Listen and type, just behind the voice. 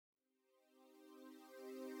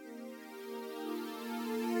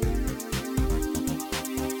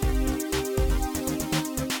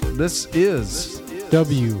This is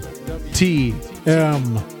WTM.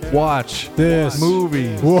 Watch This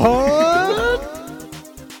Movie. What?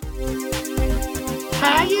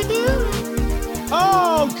 How you doing?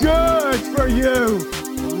 Oh, good for you.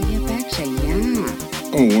 Oh, betcha, yeah.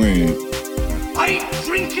 Oh, wait. I ain't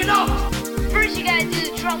drinking up! First you gotta do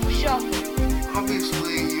the truffle shuffle.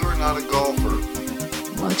 Obviously, you're not a golfer.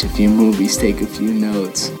 Watch a few movies, take a few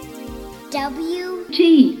notes.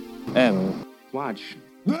 WTM. Watch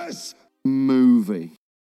this movie.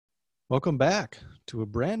 Welcome back to a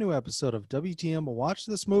brand new episode of WTM Watch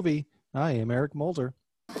This Movie. I am Eric Mulder.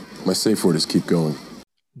 My safe word is keep going.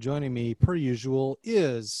 Joining me, per usual,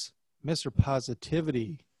 is Mr.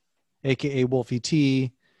 Positivity, a.k.a. Wolfie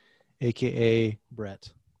T, a.k.a.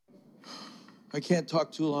 Brett. I can't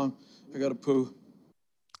talk too long. I gotta poo.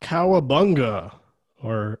 Cowabunga,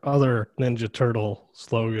 or other Ninja Turtle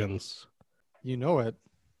slogans. You know it.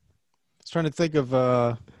 I was trying to think of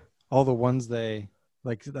all the ones they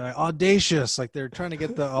like. Audacious, like they're trying to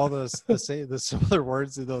get all the similar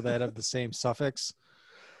words, though that have the same suffix.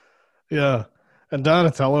 Yeah, and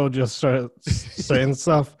Donatello just started saying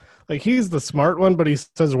stuff. Like, he's the smart one, but he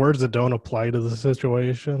says words that don't apply to the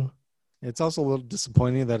situation. It's also a little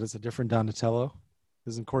disappointing that it's a different Donatello.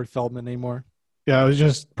 Isn't Corey Feldman anymore? Yeah, I was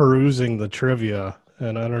just perusing the trivia,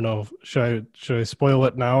 and I don't know, should I spoil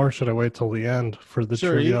it now, or should I wait till the end for the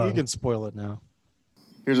trivia? Sure, you can spoil it now.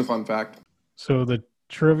 Here's a fun fact. So the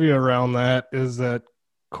trivia around that is that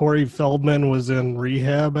Corey Feldman was in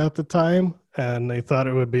rehab at the time, and they thought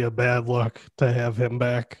it would be a bad look to have him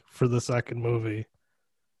back for the second movie.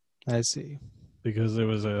 I see. Because it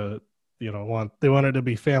was they wanted to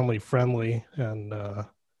be family friendly, and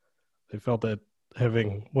they felt that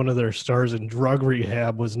having one of their stars in drug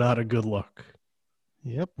rehab was not a good look.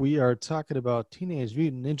 Yep, we are talking about Teenage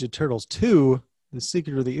Mutant Ninja Turtles 2, The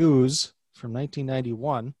Secret of the Ooze from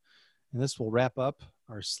 1991. And this will wrap up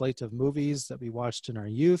our slate of movies that we watched in our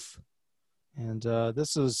youth. And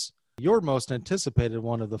this is your most anticipated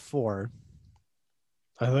one of the four.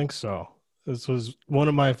 I think so. This was one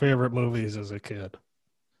of my favorite movies as a kid.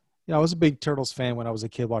 Yeah, I was a big Turtles fan when I was a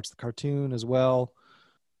kid. Watched the cartoon as well.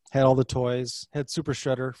 Had all the toys. Had Super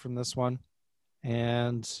Shredder from this one.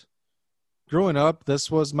 And growing up,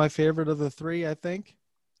 this was my favorite of the three, I think.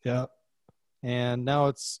 Yeah. And now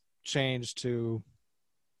it's changed to,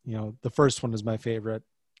 the first one is my favorite.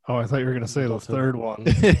 Oh, I thought you were going to say the third one.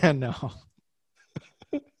 No.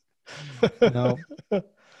 No.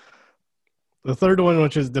 The third one,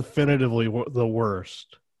 which is definitively the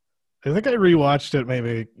worst. I think I rewatched it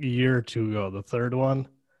maybe a year or two ago, the third one.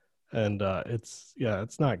 And it's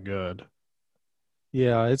not good.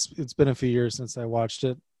 Yeah, it's been a few years since I watched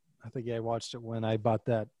it. I think I watched it when I bought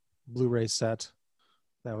that Blu-ray set.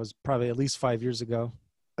 That was probably at least 5 years ago.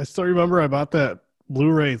 I still remember I bought that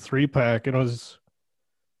Blu-ray 3-pack, and I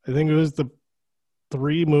think it was the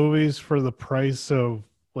 3 movies for the price of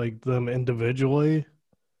like them individually.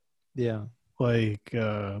 Yeah. Like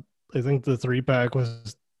I think the 3-pack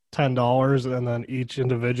was $10, and then each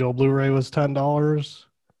individual Blu-ray was $10.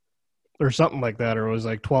 Or something like that, or it was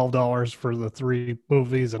like $12 for the 3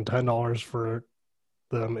 movies and $10 for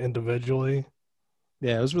them individually.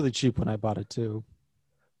 Yeah, it was really cheap when I bought it too.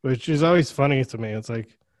 Which is always funny to me. It's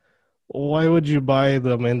like, why would you buy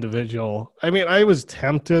them individual? I mean, I was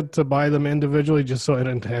tempted to buy them individually just so I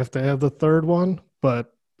didn't have to have the third one,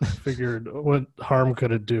 but I figured what harm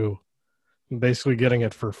could it do? I'm basically getting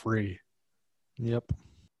it for free. Yep.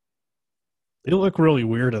 They look really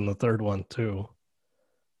weird in the third one too.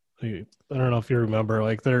 I don't know if you remember,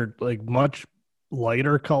 like they're like much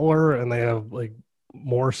lighter color and they have like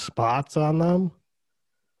more spots on them.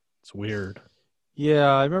 It's weird. Yeah,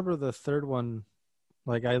 I remember the third one.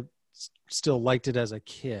 Like I still liked it as a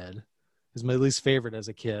kid. It was my least favorite as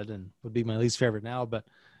a kid and would be my least favorite now. But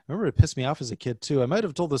I remember it pissed me off as a kid too. I might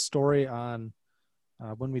have told the story on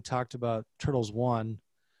when we talked about Turtles 1.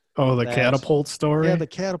 Oh, the catapult story? Yeah, the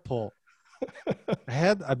catapult.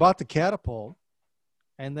 I bought the catapult.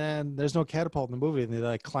 And then there's no catapult in the movie, and they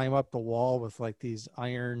like climb up the wall with like these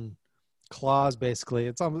iron claws. Basically,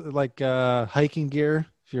 it's like hiking gear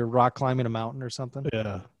if you're rock climbing a mountain or something.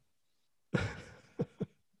 Yeah.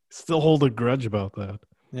 Still hold a grudge about that.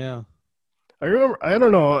 Yeah. I remember. I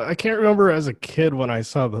don't know. I can't remember as a kid when I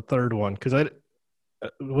saw the third one because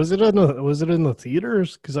was it in the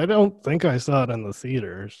theaters? Because I don't think I saw it in the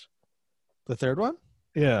theaters. The third one?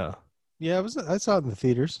 Yeah. Yeah, I saw it in the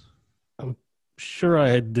theaters. Sure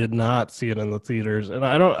I did not see it in the theaters, and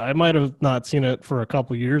I might have not seen it for a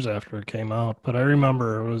couple years after it came out, but I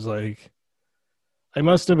remember it was like I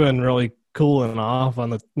must have been really cooling off on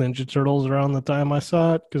the Ninja Turtles around the time I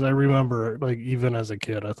saw it, because I remember, like, even as a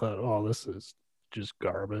kid, I thought, oh, this is just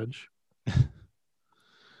garbage.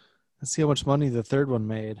 Let's see how much money the third one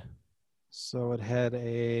made. So it had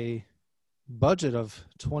a budget of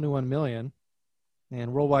 21 million,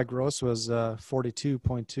 and worldwide gross was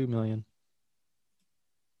 42.2 million.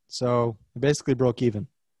 So it basically broke even.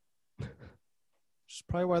 Which is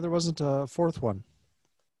probably why there wasn't a fourth one.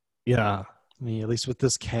 Yeah. I mean, at least with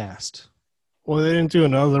this cast. Well, they didn't do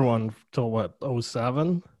another one till what,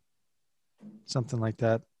 07? Something like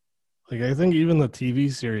that. Like, I think even the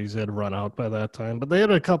TV series had run out by that time, but they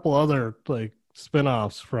had a couple other, like,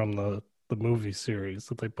 spin-offs from the movie series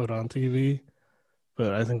that they put on TV,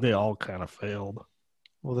 but I think they all kind of failed.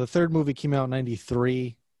 Well, the third movie came out in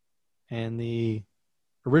 93, and the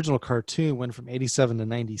original cartoon went from 87 to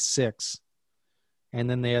 96. And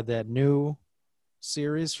then they had that new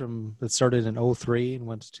series that started in 03 and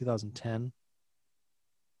went to 2010.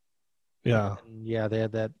 Yeah. And yeah, they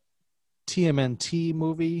had that TMNT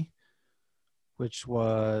movie, which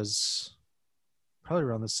was probably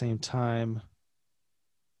around the same time.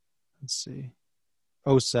 Let's see.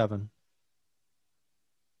 07.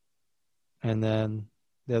 And then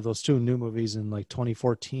they had those two new movies in like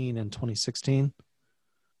 2014 and 2016.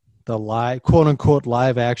 The live, quote unquote,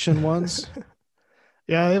 live action ones.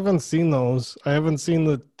 Yeah, I haven't seen those. I haven't seen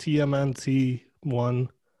the TMNT one.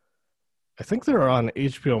 I think they're on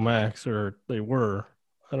HBO Max, or they were.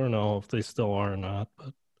 I don't know if they still are or not,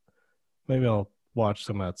 but maybe I'll watch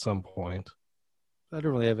them at some point. I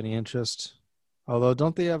don't really have any interest. Although,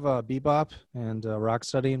 don't they have Bebop and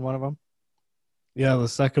Rocksteady in one of them? Yeah, the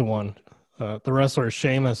second one. The wrestler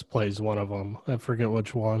Sheamus plays one of them. I forget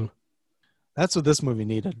which one. That's what this movie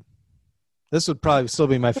needed. This would probably still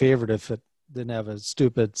be my favorite if it didn't have a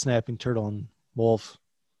stupid snapping turtle and wolf.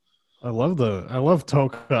 I love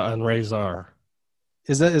Toka and Razor.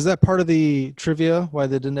 Is that part of the trivia why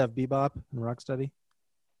they didn't have Bebop and Rocksteady?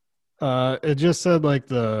 It just said like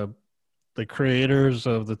the creators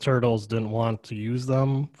of the Turtles didn't want to use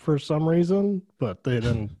them for some reason, but they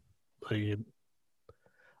didn't. I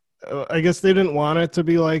guess they didn't want it to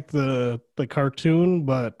be like the cartoon,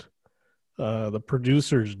 but the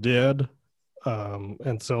producers did.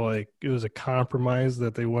 And so like it was a compromise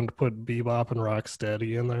that they wouldn't put Bebop and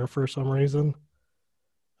Rocksteady in there for some reason.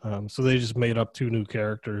 So they just made up two new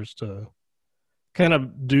characters to kind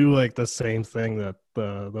of do like the same thing that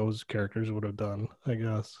those characters would have done, I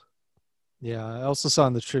guess. Yeah, I also saw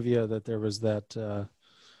in the trivia that there was that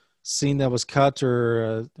scene that was cut,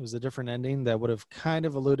 or it was a different ending that would have kind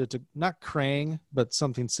of alluded to not Krang, but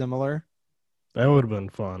something similar. That would have been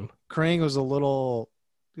fun. Krang was it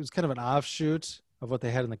was kind of an offshoot of what they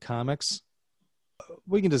had in the comics.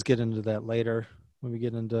 We can just get into that later when we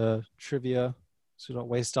get into trivia, so we don't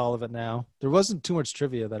waste all of it now. There wasn't too much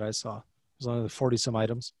trivia that I saw. It was only 40 some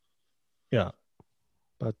items. Yeah.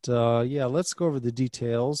 But yeah, let's go over the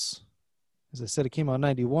details. As I said, it came out in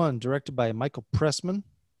 91, directed by Michael Pressman,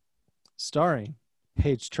 starring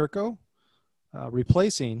Paige Turco,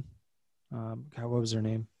 replacing, God, what was her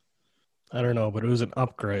name? I don't know, but it was an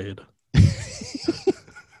upgrade.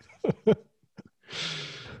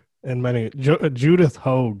 And Judith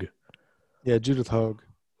Hogue. Yeah, Judith Hogue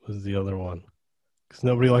was the other one, because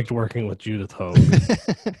nobody liked working with Judith Hogue.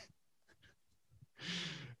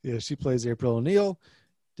 Yeah, she plays April O'Neil.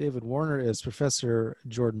 David Warner is Professor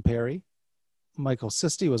Jordan Perry. Michael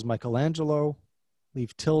Sisti was Michelangelo.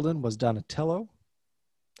 Leif Tilden was Donatello.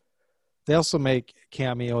 They also make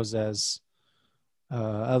cameos as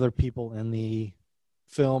other people in the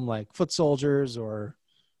film, like foot soldiers or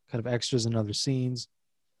kind of extras in other scenes.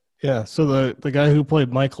 Yeah, so the guy who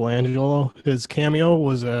played Michelangelo, his cameo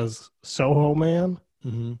was as Soho Man,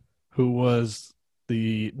 who was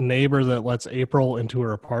the neighbor that lets April into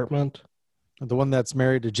her apartment. The one that's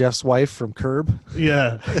married to Jeff's wife from Curb.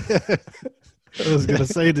 Yeah. I was going to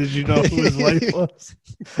say, did you know who his wife was?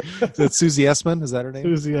 Is that Susie Essman? Is that her name?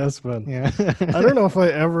 Susie Essman. Yeah. I don't know if I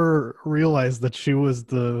ever realized that she was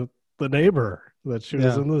the neighbor that she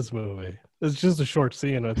was in this movie. It's just a short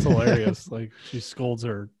scene. It's hilarious. Like, she scolds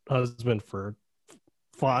her husband for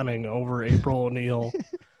fawning over April O'Neil.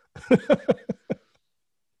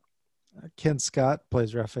 Ken Scott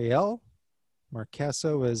plays Raphael. Mark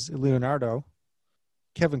Casso is Leonardo.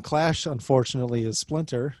 Kevin Clash, unfortunately, is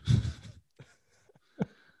Splinter.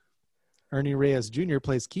 Ernie Reyes Jr.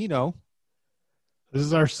 plays Keno. This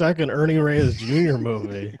is our second Ernie Reyes Jr.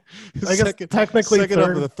 movie. I guess technically second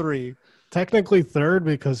third, of the three. Technically third,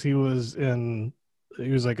 because he was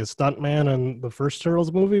like a stuntman in the first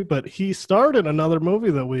Turtles movie, but he starred in another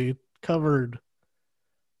movie that we covered.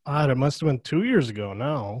 It must have been 2 years ago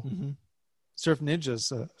now. Surf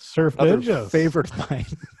Ninjas, Surf another Ninjas. favorite of mine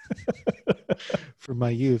from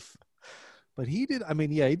my youth. But he did, I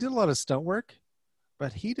mean, yeah, he did a lot of stunt work,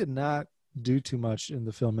 but he did not do too much in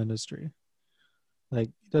the film industry. Like,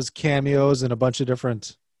 he does cameos in a bunch of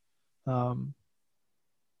different,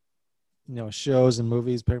 shows and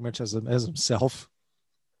movies, pretty much as himself.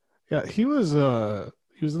 Yeah, he was in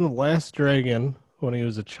The Last Dragon when he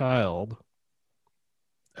was a child.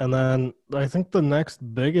 And then I think the next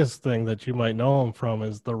biggest thing that you might know him from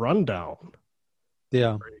is The Rundown,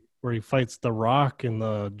 Yeah. where he fights The Rock in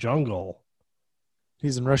the jungle.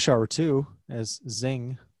 He's in Rush Hour 2 as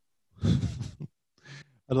Zing.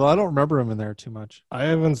 Although I don't remember him in there too much. I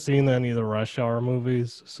haven't seen any of the Rush Hour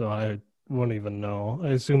movies, so I wouldn't even know.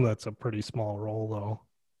 I assume that's a pretty small role, though.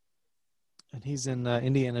 And he's in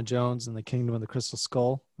Indiana Jones and the Kingdom of the Crystal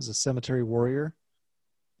Skull as a cemetery warrior.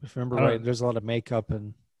 If I remember right, there's a lot of makeup,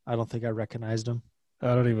 and I don't think I recognized him.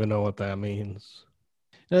 I don't even know what that means.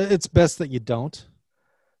 It's best that you don't.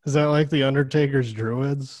 Is that like the Undertaker's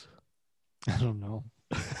druids? I don't know.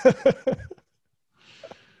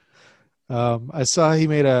 I saw he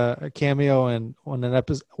made a cameo in one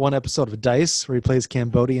episode of Dice where he plays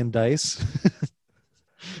Cambodian Dice.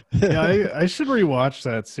 Yeah, I should rewatch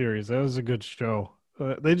that series. That was a good show.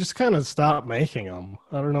 They just kind of stopped making them.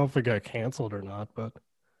 I don't know if it got canceled or not, but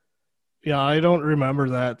yeah, I don't remember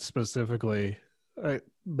that specifically.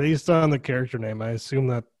 Based on the character name, I assume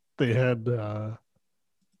that they had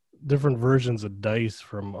different versions of Dice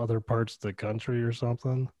from other parts of the country or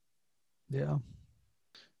something. Yeah.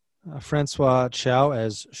 Francois Chow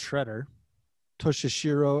as Shredder.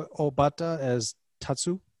 Toshishiro Obata as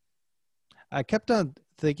Tatsu. I kept on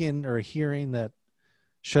thinking or hearing that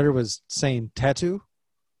Shredder was saying tattoo.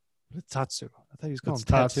 But it's Tatsu. I thought he was calling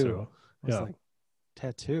Tatsu. tattoo. I was like,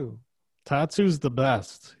 tattoo. Tatsu's the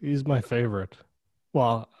best. He's my favorite.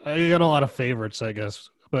 Well, I got a lot of favorites, I guess,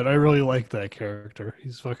 but I really like that character.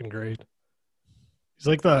 He's fucking great. He's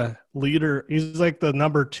like the leader. He's like the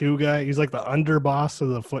number 2 guy. He's like the underboss of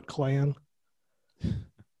the Foot Clan.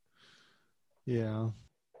 Yeah.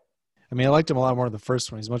 I mean, I liked him a lot more in the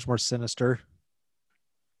first one. He's much more sinister.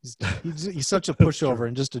 He's such a pushover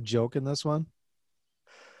and just a joke in this one.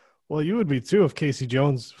 Well, you would be too if Casey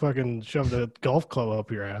Jones fucking shoved a golf club up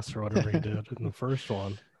your ass or whatever he did in the first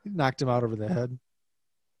one. He knocked him out over the head.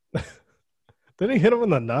 Didn't he hit him in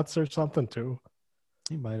the nuts or something too?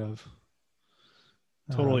 He might have.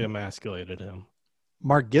 Totally emasculated him.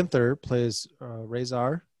 Mark Ginther plays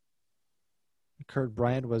Razor. Kurt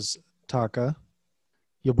Bryant was Taka.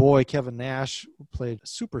 Your boy Kevin Nash played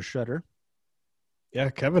Super Shredder. Yeah,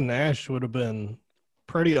 Kevin Nash would have been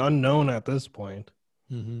pretty unknown at this point.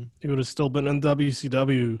 Mm-hmm. He would have still been in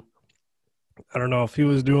WCW. I don't know if he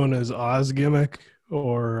was doing his Oz gimmick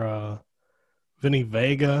or Vinny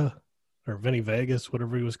Vega or Vinny Vegas,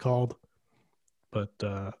 whatever he was called. But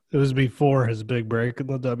it was before his big break in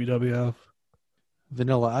the WWF.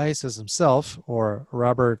 Vanilla Ice as himself, or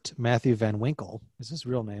Robert Matthew Van Winkle is his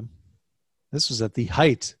real name. This was at the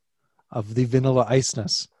height of the Vanilla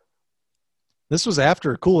Iceness. This was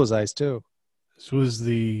after Cool as Ice, too. This was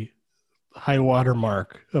the high water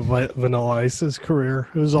mark of Vanilla Ice's career.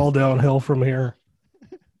 It was all downhill from here.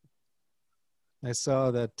 I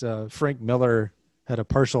saw that Frank Miller had a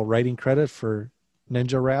partial writing credit for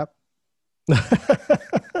Ninja Rap.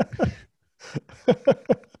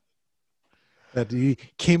 That he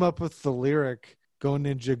came up with the lyric go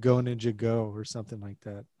ninja go or something like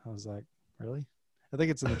that. I was like, really? I think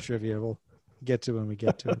it's in the trivia. We'll get to it when we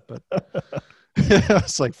get to it. But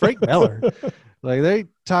it's like Frank Miller. Like, they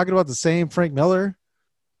talking about the same Frank Miller?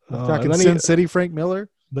 Talking Sin City Frank Miller?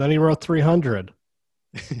 Then he wrote 300.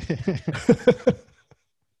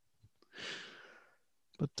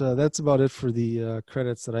 But that's about it for the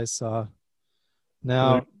credits that I saw.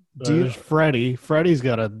 Now, there's Freddie. Freddie's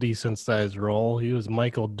got a decent sized role. He was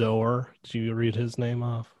Michael Doerr. Did you read his name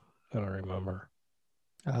off? I don't remember.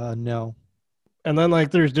 No. And then,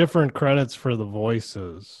 like, there's different credits for the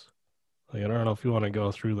voices. Like, I don't know if you want to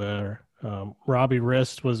go through there. Robbie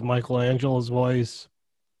Rist was Michelangelo's voice.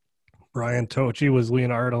 Brian Tochi was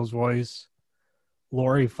Leonardo's voice.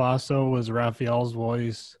 Lori Faso was Raphael's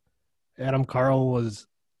voice. Adam Carl was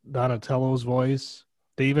Donatello's voice.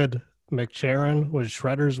 David McCharron was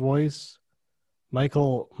Shredder's voice.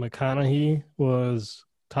 Michael McConaughey was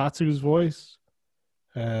Tatsu's voice.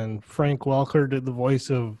 And Frank Welker did the voice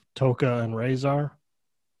of Toka and Razor.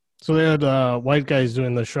 So they had white guys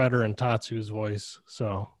doing the Shredder and Tatsu's voice.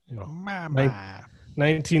 So,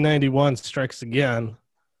 1991 strikes again.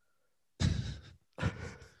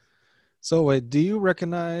 So wait, do you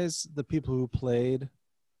recognize the people who played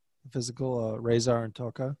physical Razor and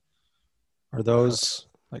Toka? Are those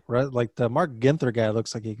like the Mark Ginther guy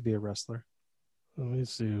looks like he could be a wrestler. Let me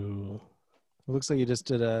see. It looks like he just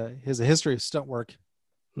did a history of stunt work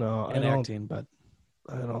No, and acting, but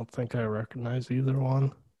I don't think I recognize either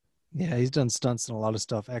one. yeah, he's done stunts in a lot of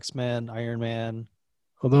stuff. X-Men, Iron Man.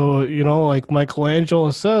 Although, like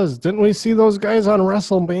Michelangelo says, didn't we see those guys on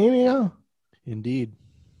WrestleMania? Indeed.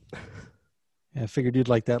 Yeah, I figured you'd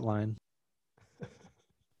like that line.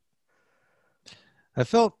 I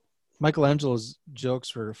felt Michelangelo's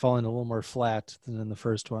jokes were falling a little more flat than in the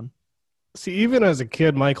first one. See, even as a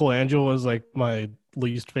kid, Michelangelo was like my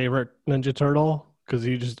least favorite Ninja Turtle because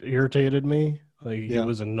he just irritated me. Like he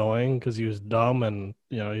was annoying because he was dumb and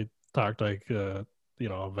he talked like a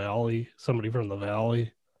valley, somebody from the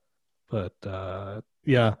valley. But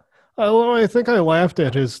yeah, although I think I laughed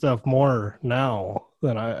at his stuff more now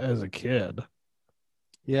than as a kid.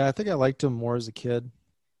 Yeah, I think I liked him more as a kid.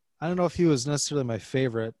 I don't know if he was necessarily my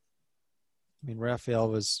favorite. I mean, Raphael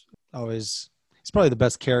was always, he's probably the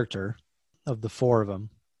best character of the four of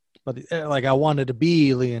them. But like I wanted to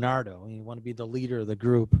be Leonardo. You want to be the leader of the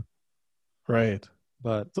group. Right.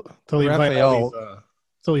 But till you Raphael,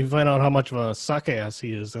 find out how much of a suck ass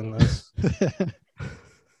he is in this.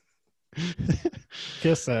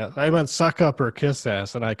 Kiss ass. I meant suck up or kiss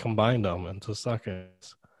ass, and I combined them into suck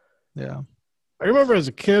ass. Yeah. I remember as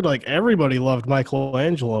a kid, like everybody loved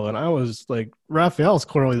Michelangelo, and I was like, Raphael's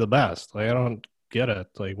clearly the best. Like, I don't get it.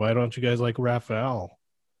 Like, why don't you guys like Raphael?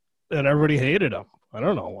 And everybody hated him. I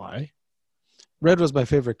don't know why. Red was my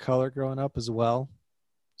favorite color growing up as well.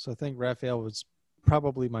 So I think Raphael was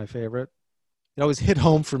probably my favorite. It always hit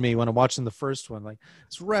home for me when I'm watching the first one. Like,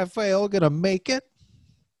 is Raphael going to make it?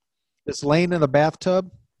 Just laying in the bathtub?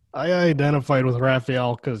 I identified with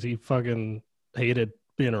Raphael because he fucking hated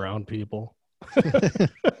being around people. Gonna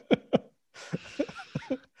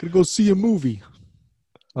go see a movie.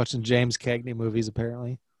 Watching James Cagney movies,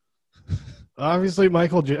 apparently. Obviously,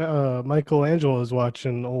 Michelangelo is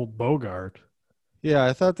watching old Bogart. Yeah,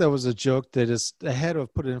 I thought that was a joke. They had to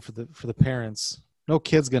have put it in for the parents. No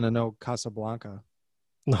kid's gonna know Casablanca.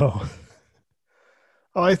 No.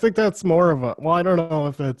 Oh, I think that's more of a. Well, I don't know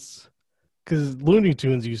if it's because Looney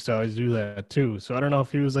Tunes used to always do that too. So I don't know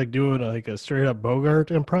if he was like doing like a straight up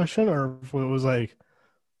Bogart impression, or if it was like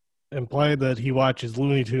implied that he watches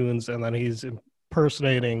Looney Tunes and then he's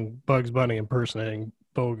impersonating Bugs Bunny, impersonating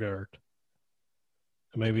Bogart.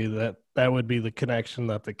 Maybe that would be the connection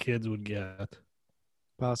that the kids would get.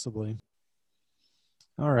 Possibly.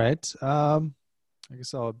 All right. I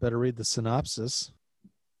guess I'll better read the synopsis.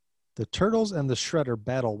 The Turtles and the Shredder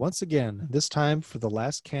battle once again, this time for the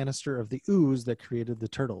last canister of the ooze that created the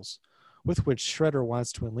Turtles, with which Shredder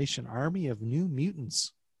wants to unleash an army of new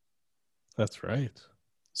mutants. That's right.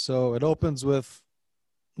 So it opens with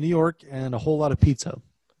New York and a whole lot of pizza.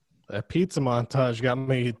 That pizza montage got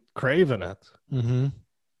me craving it. Mm-hmm.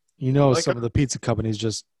 You know, some of the pizza companies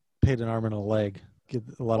just paid an arm and a leg. Get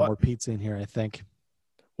a lot more pizza in here, I think.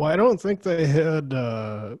 Well, I don't think they had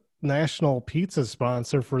national pizza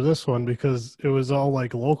sponsor for this one because it was all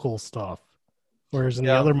like local stuff. Whereas in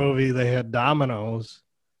the other movie, they had Domino's,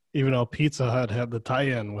 even though Pizza Hut had the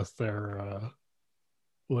tie-in with their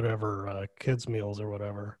kids' meals or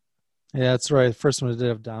whatever. Yeah, that's right. The first one did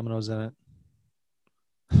have Domino's in it.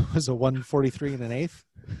 Was it 143 and an eighth?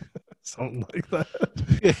 Something like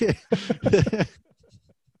that.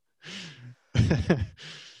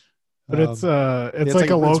 But it's like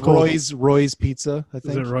a local Roy's Pizza, I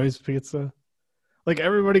think. Is it Roy's Pizza? Like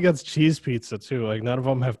everybody gets cheese pizza too. Like none of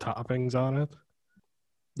them have toppings on it.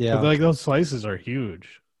 Yeah, but like those slices are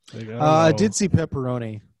huge. Like, I did see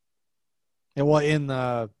pepperoni, and in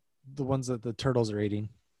the ones that the turtles are eating.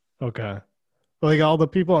 Okay, like all the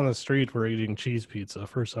people on the street were eating cheese pizza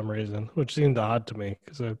for some reason, which seemed odd to me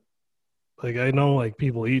because I know like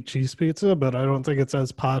people eat cheese pizza, but I don't think it's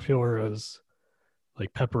as popular as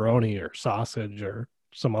like pepperoni or sausage or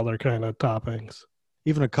some other kind of toppings.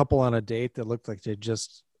 Even a couple on a date that looked like they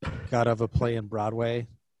just got out of a play in Broadway.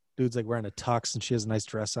 Dude's like wearing a tux and she has a nice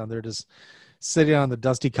dress on. They're just sitting on the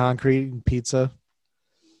dusty concrete eating pizza.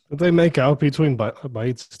 Did they make out between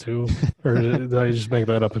bites too? Or did I just make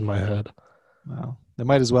that up in my head? Well, they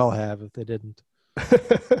might as well have if they didn't.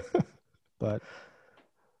 But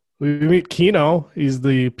we meet Keno. He's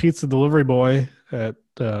the pizza delivery boy at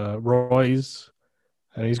Roy's.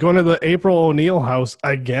 And he's going to the April O'Neil house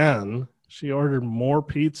again. She ordered more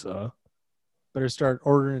pizza. Better start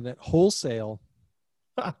ordering it wholesale.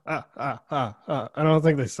 I don't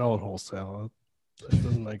think they sell it wholesale. It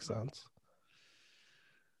doesn't make sense.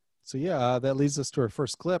 So yeah, that leads us to our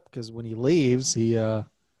first clip because when he leaves, he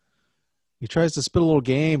tries to spit a little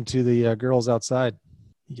game to the girls outside.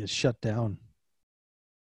 He gets shut down.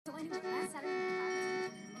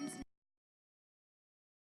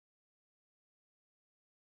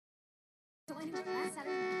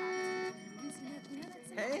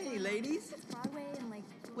 Hey, ladies. Broadway and like.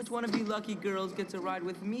 Which one of you lucky girls gets a ride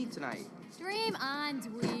with me tonight? Dream on,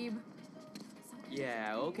 dweeb.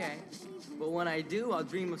 Yeah, okay. But when I do, I'll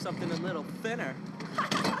dream of something a little thinner.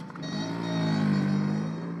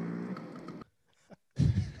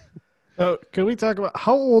 Can we talk about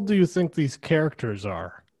how old do you think these characters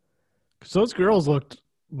are? Because those girls looked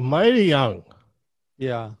mighty young.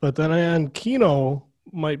 Yeah. But then Kino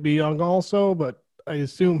might be young also, but I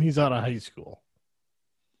assume he's out of high school.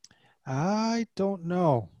 I don't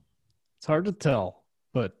know. It's hard to tell,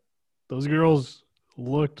 but those girls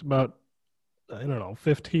looked about, I don't know,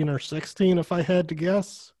 15 or 16 if I had to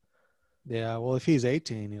guess. Yeah, well, if he's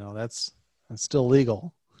 18, that's still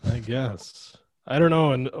legal. I guess. I don't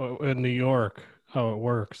know in New York how it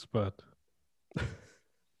works, but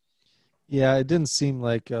yeah, it didn't seem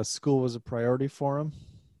like school was a priority for him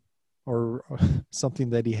or something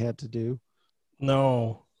that he had to do.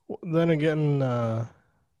 No. Then again,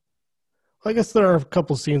 I guess there are a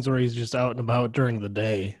couple scenes where he's just out and about during the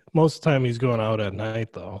day. Most of the time he's going out at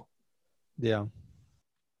night, though. Yeah.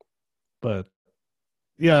 But,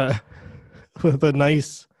 yeah, with a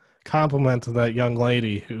nice compliment to that young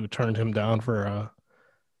lady who turned him down for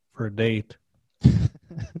a date.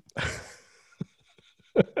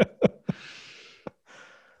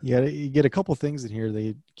 Yeah, you get a couple things in here that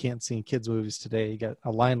you can't see in kids' movies today. You got a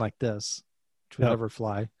line like this, which would never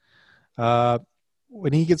fly.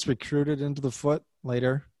 When he gets recruited into the Foot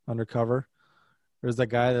later, undercover, there's that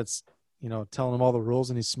guy that's, telling him all the rules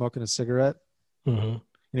and he's smoking a cigarette. Mm-hmm.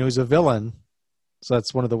 He's a villain. So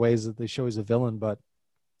that's one of the ways that they show he's a villain, but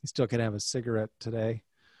he still can have a cigarette today.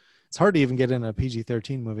 It's hard to even get in a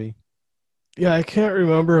PG-13 movie. Yeah, I can't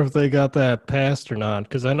remember if they got that passed or not,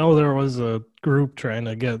 because I know there was a group trying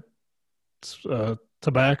to get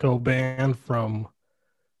tobacco banned from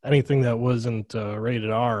anything that wasn't rated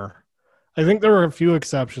R. I think there were a few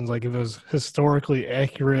exceptions, like if it was historically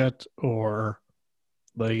accurate or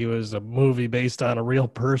like it was a movie based on a real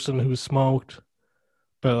person who smoked.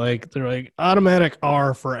 But like they're like automatic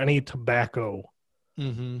R for any tobacco.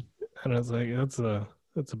 Mm-hmm. And it's like that's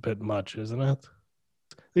a bit much, isn't it?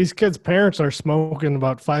 These kids' parents are smoking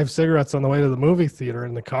about 5 cigarettes on the way to the movie theater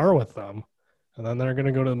in the car with them. And then they're going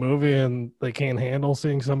to go to the movie and they can't handle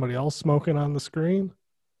seeing somebody else smoking on the screen.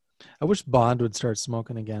 I wish Bond would start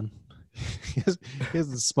smoking again. He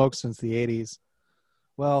hasn't smoked since the 80s.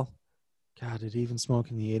 Well, God, did he even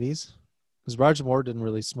smoke in the 80s? Because Roger Moore didn't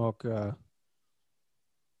really smoke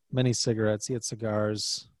many cigarettes. He had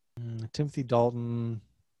cigars. Timothy Dalton,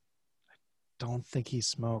 I don't think he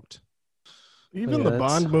smoked. Even the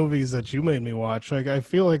Bond movies that you made me watch, like I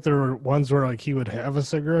feel like there were ones where like he would have a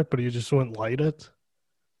cigarette, but he just wouldn't light it.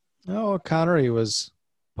 No, Connery was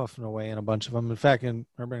puffing away in a bunch of them. In fact,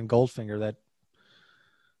 remember in Goldfinger,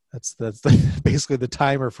 that's basically the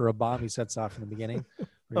timer for a bomb he sets off in the beginning.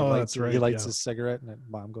 That's right. He lights his cigarette and the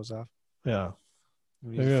bomb goes off. Yeah.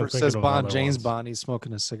 When he first says Bond, James Bond, he's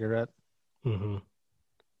smoking a cigarette. Mm-hmm.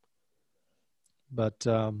 But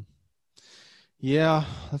yeah,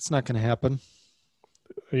 that's not going to happen.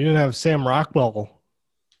 You didn't have Sam Rockwell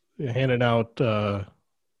handing out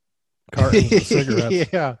cartons of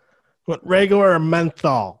cigarettes. Yeah. What, regular or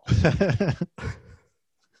menthol?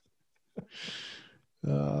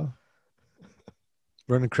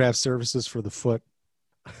 Running craft services for the Foot.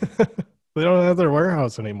 They don't have their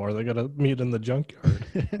warehouse anymore. They got to meet in the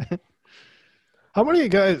junkyard. How many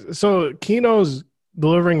guys? So Kino's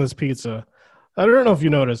delivering this pizza. I don't know if you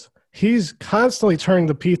noticed. He's constantly turning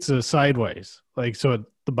the pizza sideways, like so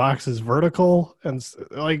the box is vertical, and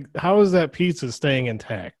like how is that pizza staying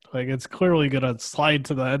intact? Like it's clearly gonna slide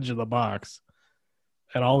to the edge of the box,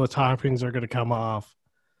 and all the toppings are gonna come off.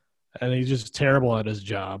 And he's just terrible at his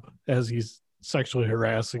job as he's sexually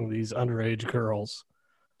harassing these underage girls,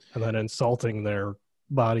 and then insulting their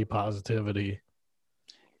body positivity.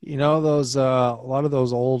 Those a lot of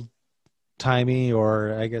those old timey,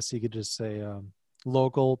 or I guess you could just say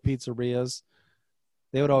local pizzerias,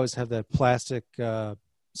 they would always have that plastic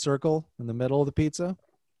circle in the middle of the pizza.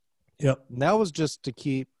 Yep. And that was just to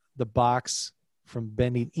keep the box from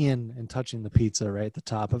bending in and touching the pizza right at the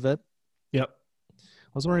top of it. Yep.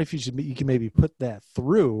 I was wondering if you can maybe put that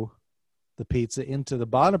through the pizza into the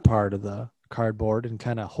bottom part of the cardboard and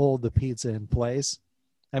kind of hold the pizza in place.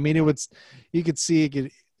 I mean, you could see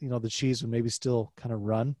the cheese would maybe still kind of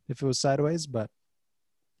run if it was sideways, but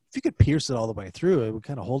if you could pierce it all the way through, it would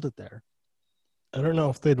kind of hold it there. I don't know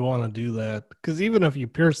if they'd want to do that, because even if you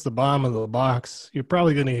pierce the bottom of the box, you're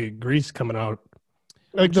probably going to get grease coming out.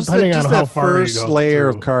 Like just depending on how far you go first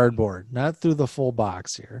layer through. of cardboard, not through the full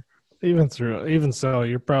box here. Even so,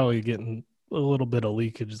 you're probably getting a little bit of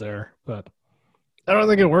leakage there. But I don't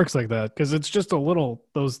think it works like that because it's just a little.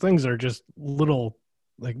 Those things are just little,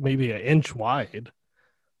 like maybe an inch wide.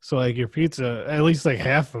 So like your pizza, at least like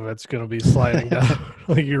half of it's gonna be sliding down.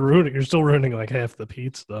 Like you're still ruining like half the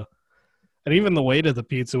pizza, and even the weight of the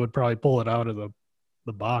pizza would probably pull it out of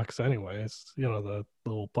the box anyways. You know, the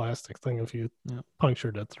little plastic thing if you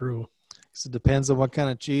punctured it through. So it depends on what kind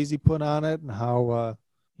of cheese you put on it and how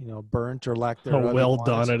burnt or lack How thereof well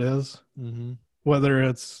done it is. Mm-hmm. Whether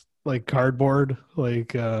it's like cardboard,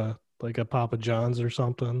 like a Papa John's or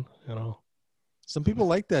something, you know. Some people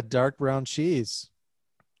like that dark brown cheese.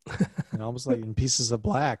 Almost like in pieces of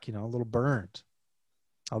black, a little burnt.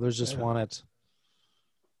 Others just want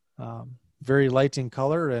it very light in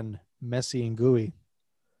color and messy and gooey.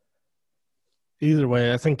 Either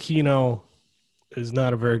way, I think Kino is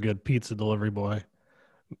not a very good pizza delivery boy.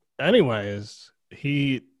 Anyways,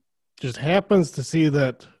 he just happens to see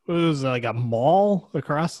that it was like a mall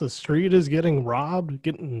across the street is getting robbed,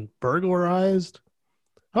 getting burglarized.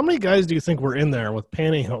 How many guys do you think were in there with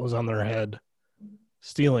pantyhose on their head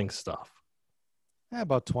stealing stuff?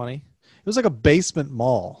 About 20. It was like a basement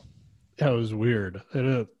mall. Yeah, it was weird. I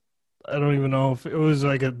don't even know if it was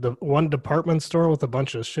like one department store with a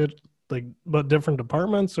bunch of shit, like but different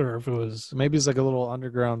departments, or if it was maybe it's like a little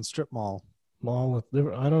underground strip mall. Mall with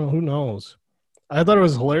different. I don't know. Who knows? I thought it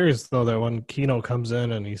was hilarious though that when Kino comes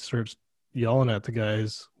in and he starts yelling at the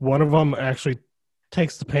guys, one of them actually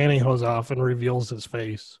takes the pantyhose off and reveals his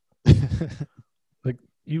face. Like,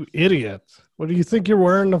 you idiot! What do you think you're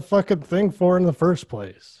wearing the fucking thing for in the first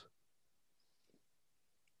place?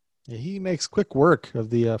 Yeah, he makes quick work of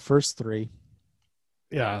the first three.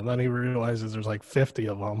 Yeah, and then he realizes there's like 50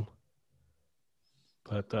 of them.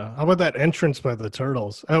 But how about that entrance by the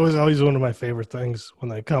turtles? That was always one of my favorite things when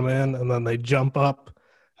they come in and then they jump up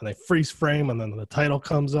and they freeze frame and then the title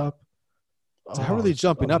comes up. So how are they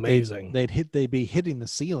jumping amazing. Up? They'd be hitting the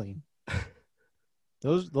ceiling.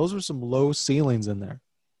 Those were some low ceilings in there.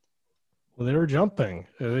 Well, they were jumping.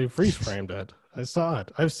 They freeze framed it. I saw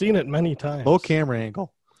it. I've seen it many times. Low camera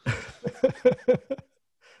angle.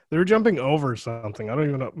 They were jumping over something. I don't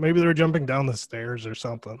even know. Maybe they were jumping down the stairs or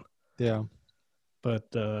something. Yeah. But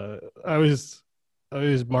I always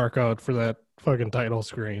mark out for that fucking title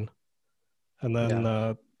screen. And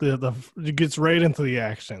then it gets right into the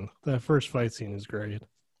action. That first fight scene is great.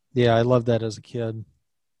 Yeah, I loved that as a kid.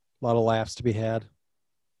 A lot of laughs to be had.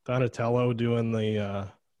 Donatello doing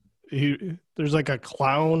there's like a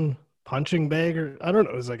clown punching bag, or I don't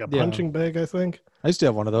know, it was like a punching bag, I think. I used to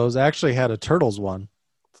have one of those. I actually had a Turtles one.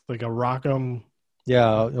 It's like a Rock'em.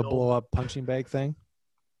 Yeah, a blow up punching bag thing.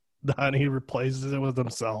 Then he replaces it with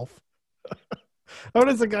himself. How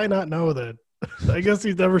does the guy not know that? I guess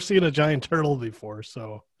he's never seen a giant turtle before,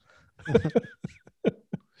 so.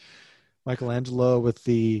 Michelangelo with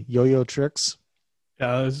the yo-yo tricks.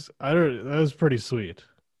 Yeah, that was pretty sweet.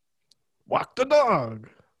 Walk the dog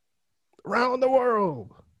around the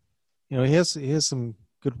world. He has some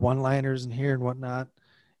good one-liners in here and whatnot.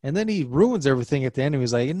 And then he ruins everything at the end. And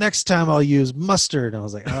he's like, next time I'll use mustard. And I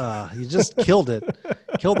was like, you just killed it.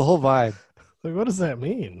 Killed the whole vibe. Like, what does that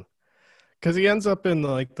mean? Because he ends up in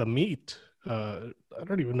like the meat. I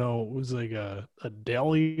don't even know. It was like a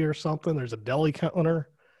deli or something. There's a deli counter.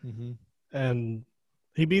 Mm-hmm. And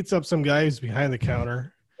he beats up some guys behind the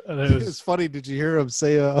counter. And it's funny. Did you hear him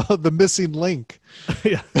say the missing link?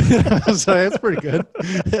 Yeah. So that's pretty good.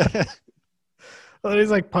 And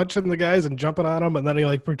he's like punching the guys and jumping on them, and then he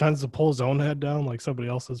like pretends to pull his own head down like somebody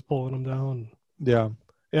else is pulling him down. Yeah.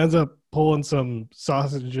 He ends up pulling some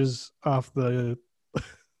sausages off the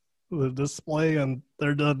display, and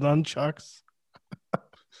they're the nunchucks.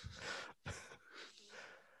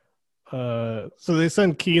 So they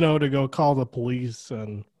send Kino to go call the police,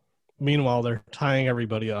 and meanwhile they're tying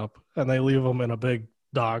everybody up, and they leave them in a big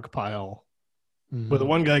dog pile with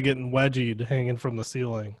one guy getting wedgied hanging from the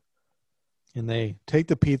ceiling. And they take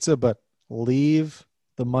the pizza, but leave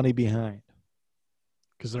the money behind.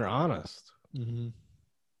 Because they're honest. Mm-hmm.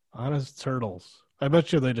 Honest turtles. I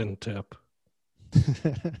bet you they didn't tip.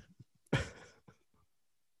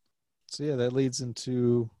 So, yeah, that leads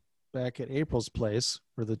into back at April's place,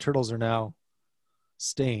 where the turtles are now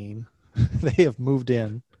staying. They have moved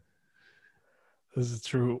in. This is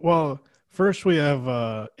true. Well, first we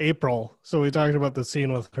have April. So we talked about the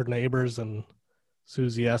scene with her neighbors, and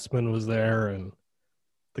Susie Essman was there, and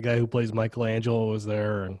the guy who plays Michelangelo was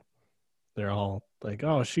there, and they're all like,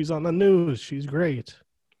 oh, she's on the news. She's great.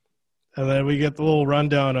 And then we get the little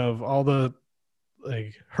rundown of all the,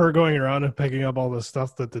 like, her going around and picking up all the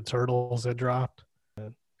stuff that the turtles had dropped.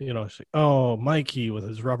 And, Mikey with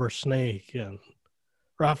his rubber snake, and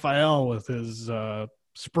Raphael with his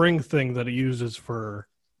spring thing that he uses for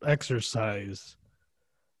exercise.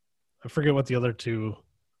 I forget what the other two.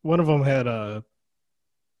 One of them had a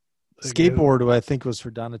skateboard, who I think was for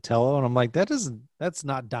Donatello, and I'm like, that's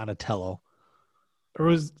not Donatello. Or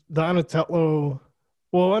was Donatello?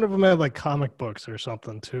 Well, one of them had like comic books or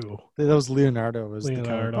something too. That was Leonardo. Was the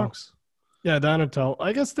comic books? Yeah, Donatello.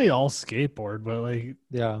 I guess they all skateboard, but like,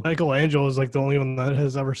 yeah, Michelangelo is like the only one that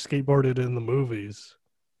has ever skateboarded in the movies.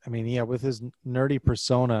 I mean, yeah, with his nerdy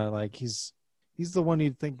persona, like he's the one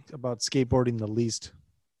you'd think about skateboarding the least.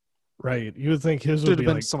 Right. You would think his Should would have be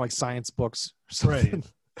been like some like science books or something.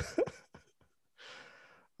 right.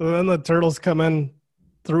 And then the turtles come in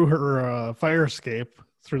through her fire escape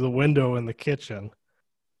through the window in the kitchen.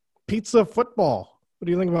 Pizza football. What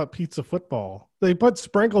do you think about pizza football? They put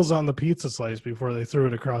sprinkles on the pizza slice before they threw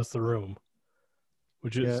it across the room,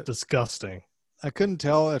 which is disgusting. I couldn't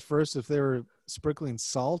tell at first if they were sprinkling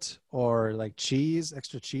salt or like cheese,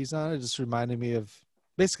 extra cheese on it. It just reminded me of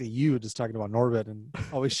basically you just talking about Norbit and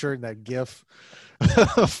always sharing that gif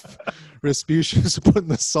of Rasputin's putting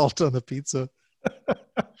the salt on the pizza. I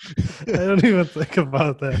don't even think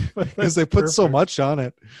about that because they put so much on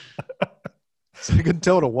it. So I couldn't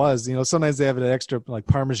tell what it was. You know, sometimes they have an extra like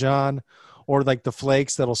Parmesan or like the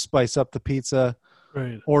flakes that'll spice up the pizza,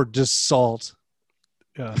 right? Or just salt.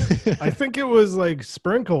 Yeah, I think it was like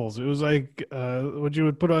sprinkles. It was like what you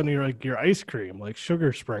would put on your ice cream, like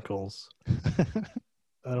sugar sprinkles.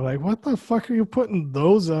 And I'm like, what the fuck are you putting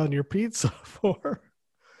those on your pizza for?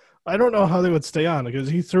 I don't know how they would stay on because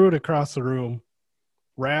he threw it across the room.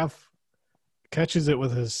 Raph catches it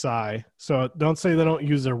with his sai. So don't say they don't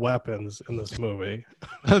use their weapons in this movie.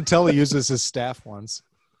 Until he uses his staff once.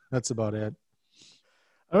 That's about it.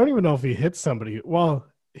 I don't even know if he hits somebody. Well,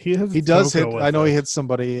 he does hit. I know he hits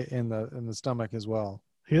somebody in the stomach as well.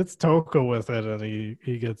 He hits Toko with it, and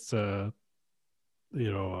he gets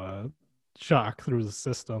shock through the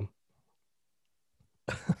system.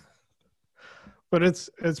 But it's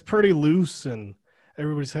pretty loose, and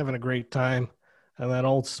everybody's having a great time. And that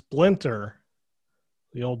old Splinter,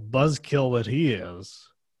 the old buzzkill that he is,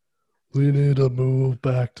 we need to move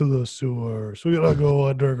back to the sewers. We gotta go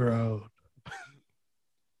underground.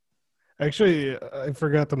 Actually, I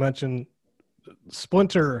forgot to mention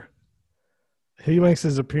Splinter. He makes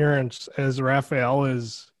his appearance as Raphael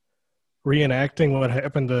is reenacting what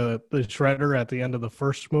happened to the Shredder at the end of the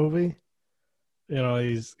first movie. You know,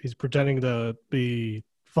 he's pretending to be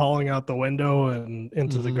falling out the window and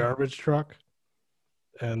into the garbage truck.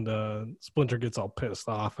 And Splinter gets all pissed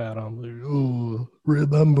off at him. Like, oh,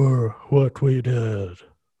 remember what we did.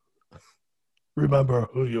 Remember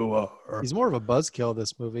who you are. He's more of a buzzkill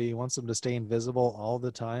this movie. He wants him to stay invisible all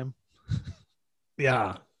the time.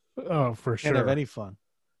 Yeah. Oh, for sure. Can't have any fun.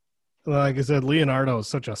 Like I said, Leonardo is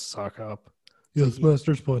such a suck up. Yes,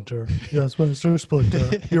 Master Splinter. Yes, Master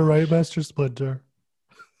Splinter. You're right, Master Splinter.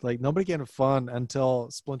 Like, nobody can have fun until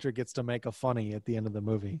Splinter gets to make a funny at the end of the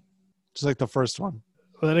movie. Just like the first one.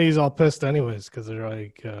 Well, then he's all pissed anyways because they're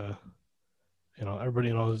like,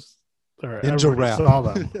 everybody knows. Or Ninja everybody Rap. saw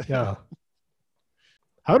them. Yeah.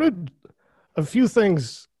 How did a few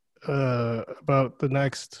things about the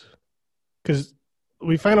next, because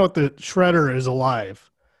we find out that Shredder is alive.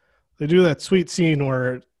 They do that sweet scene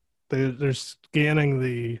where they're scanning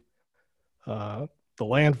the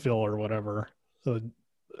landfill or whatever,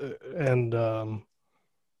 and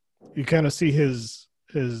you kind of see his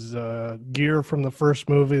gear from the first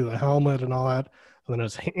movie, the helmet and all that, and then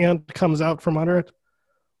his hand comes out from under it.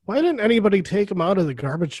 Why didn't anybody take him out of the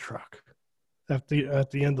garbage truck at the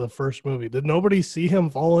end of the first movie? Did nobody see him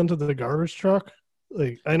fall into the garbage truck?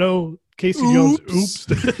 Like, I know Casey Jones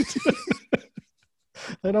oopsed it.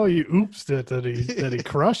 I know he oopsed it that he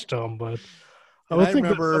crushed him, but I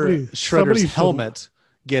remember Shredder's helmet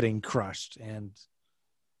getting crushed, and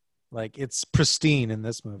like it's pristine in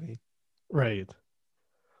this movie. Right.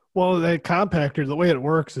 Well, that compactor, the way it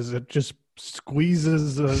works is it just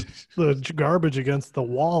squeezes the garbage against the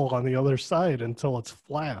wall on the other side until it's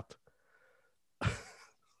flat.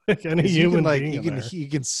 Like any human being you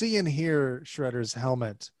can see and hear Shredder's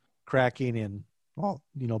helmet cracking and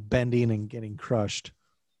bending and getting crushed.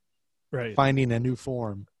 Right. Finding a new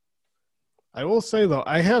form. I will say though,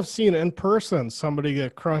 I have seen in person somebody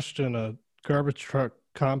get crushed in a garbage truck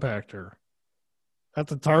compactor at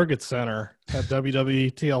the Target Center at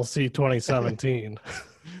WWE TLC 2017.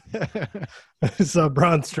 I saw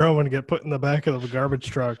Braun Strowman get put in the back of the garbage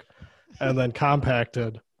truck and then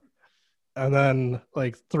compacted. And then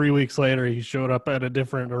like 3 weeks later, he showed up at a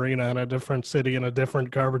different arena in a different city in a different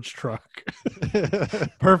garbage truck.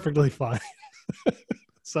 Perfectly fine.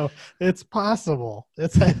 So it's possible.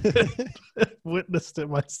 I witnessed it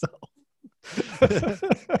myself.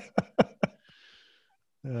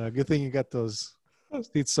 Good thing you got those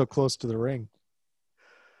seats so close to the ring.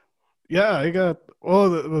 Yeah,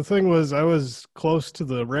 the thing was I was close to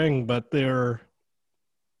the ring, but they're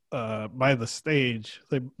by the stage.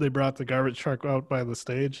 They brought the garbage truck out by the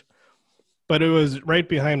stage, but it was right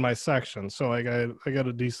behind my section, so I got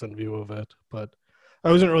a decent view of it. But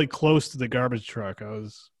I wasn't really close to the garbage truck. I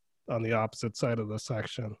was on the opposite side of the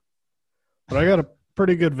section. But I got a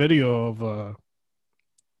pretty good video of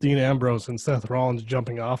Dean Ambrose and Seth Rollins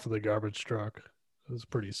jumping off of the garbage truck. It was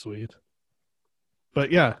pretty sweet. But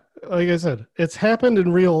yeah, like I said, it's happened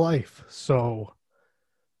in real life, so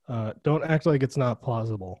don't act like it's not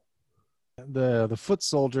plausible. The foot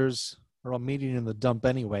soldiers are all meeting in the dump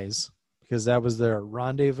anyways, because that was their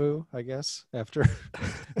rendezvous, I guess, after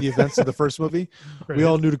the events of the first movie. Right. We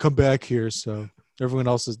all knew to come back here, so everyone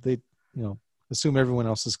else is, assume everyone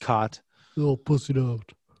else is caught. Little pussied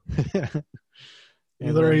out.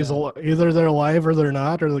 Either they're alive or they're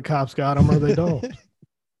not, or the cops got them or they don't.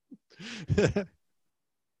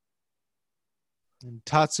 And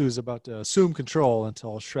Tatsu is about to assume control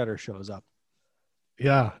until Shredder shows up.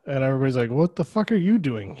 Yeah, and everybody's like, what the fuck are you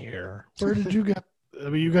doing here? Where did you get...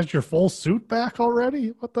 you got your full suit back already?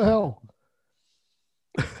 What the hell?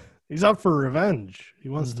 He's out for revenge. He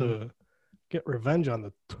wants to get revenge on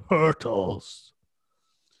the turtles.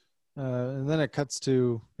 And then it cuts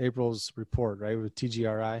to April's report, right, with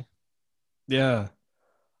TGRI. Yeah.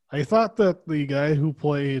 I thought that the guy who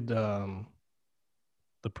played the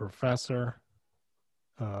professor...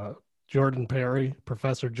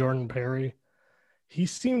 Professor Jordan Perry, he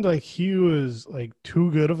seemed like he was like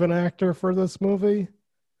too good of an actor for this movie.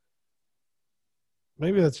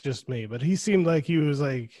 Maybe that's just me, but he seemed like he was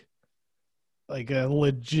like a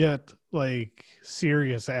legit, like,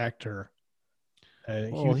 serious actor.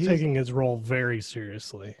 He was taking his role very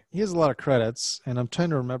seriously. He has a lot of credits, and I'm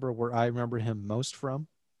trying to remember where I remember him most from,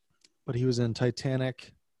 but he was in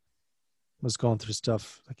Titanic, was going through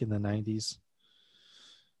stuff like in the 90s.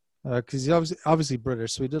 Because he's obviously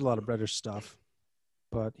British, so he did a lot of British stuff.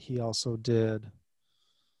 But he also did,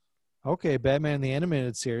 Batman the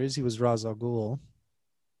Animated Series. He was Ra's al Ghul.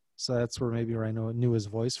 So that's where I knew his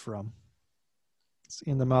voice from. It's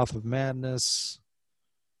In the Mouth of Madness.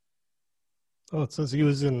 Oh, it says he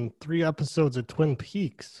was in 3 episodes of Twin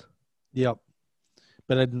Peaks. Yep.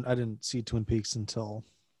 But I didn't see Twin Peaks until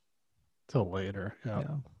later. Yeah.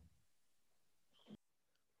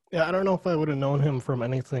 Yeah, I don't know if I would have known him from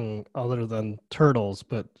anything other than Turtles,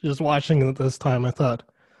 but just watching it this time, I thought,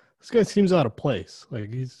 this guy seems out of place.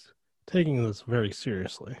 Like, he's taking this very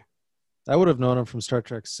seriously. I would have known him from Star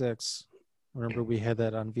Trek 6. Remember, we had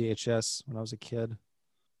that on VHS when I was a kid.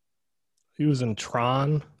 He was in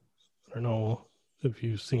Tron. I don't know if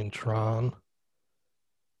you've seen Tron.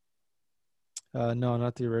 No,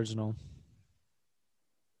 not the original.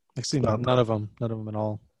 Actually, none of them at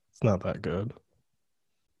all. It's not that good.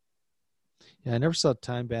 Yeah, I never saw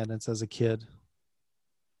Time Bandits as a kid.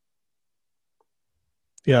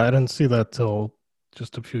 Yeah, I didn't see that till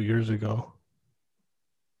just a few years ago.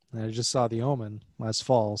 And I just saw The Omen last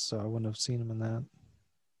fall, so I wouldn't have seen him in that.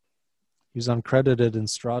 He was uncredited in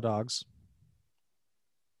Straw Dogs.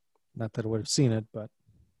 Not that I would have seen it, but...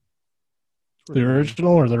 The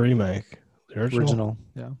original or the remake? The original,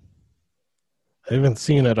 yeah. I haven't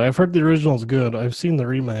seen it. I've heard the original's good. I've seen the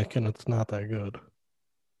remake, and it's not that good.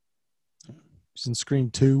 He's in Scream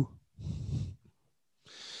 2.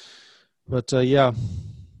 But, yeah.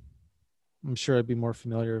 I'm sure I'd be more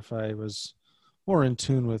familiar if I was more in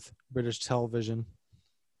tune with British television.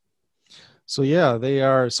 So, yeah, they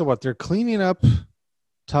are... So what? They're cleaning up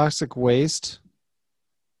toxic waste...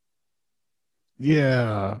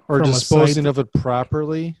 Yeah. Or disposing of it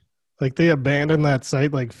properly. Like, they abandoned that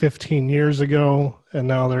site like 15 years ago, and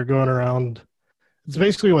now they're going around. It's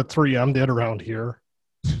basically what 3M did around here.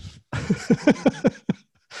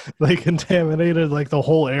 They contaminated like the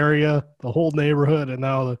whole area, the whole neighborhood, and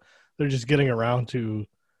now they're just getting around to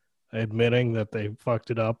admitting that they fucked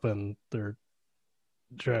it up, and they're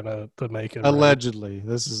trying to make it allegedly right.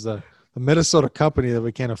 This is the Minnesota company that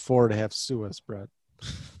we can't afford to have sue us, Brett.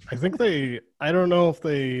 I think I don't know if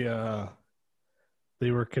they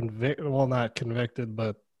were convicted, well, not convicted,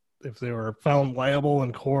 but if they were found liable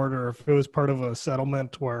in court, or if it was part of a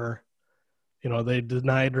settlement where, they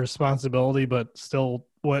denied responsibility but still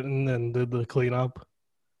went in and did the cleanup.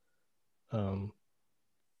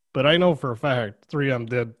 But I know for a fact 3M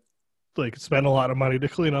did spend a lot of money to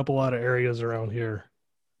clean up a lot of areas around here.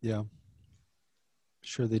 Yeah,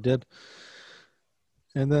 sure they did.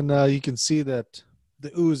 And then you can see that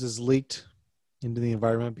the ooze is leaked into the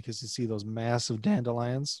environment because you see those massive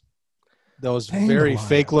dandelions. Those very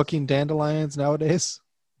fake-looking dandelions nowadays.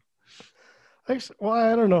 Actually, well,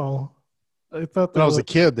 I don't know. I thought when I was a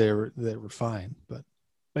kid, they were fine, but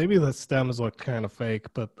maybe the stems looked kind of fake,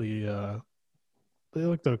 but they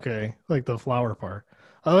looked okay, like the flower part.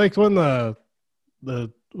 I liked when the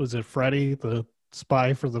was it Freddy, the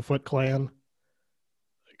spy for the Foot Clan,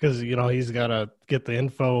 because he's got to get the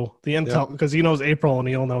intel because he knows April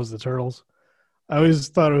O'Neil knows the turtles. I always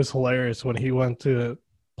thought it was hilarious when he went to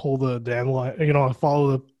pull the dandelion,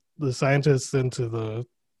 follow the scientists into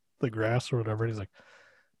the grass or whatever. He's like,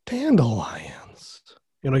 dandelions.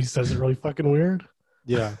 He says it really fucking weird.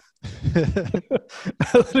 Yeah.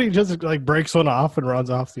 He just like breaks one off and runs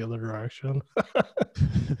off the other direction.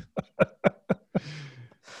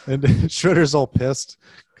 And Shredder's all pissed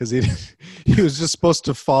because he was just supposed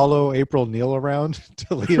to follow April O'Neil around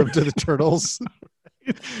to lead him to the turtles.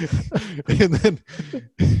 And then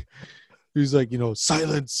he's like,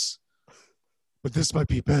 silence, but this might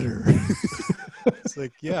be better. It's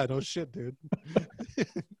like, yeah, no shit, dude.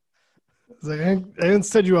 It's like, I didn't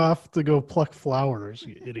send you off to go pluck flowers,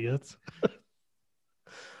 you idiots.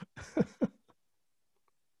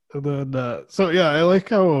 And then, I like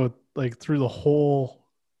how, like, through the whole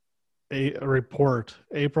report,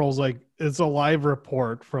 April's like, it's a live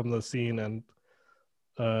report from the scene, and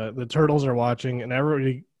the turtles are watching, and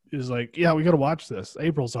everybody is like, yeah, we got to watch this.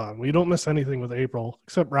 April's on. We don't miss anything with April,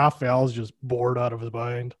 except Raphael's just bored out of his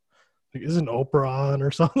mind. Like, isn't Oprah on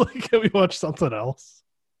or something? Like, can we watch something else?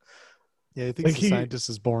 Yeah, I think the scientist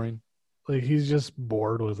is boring. Like, he's just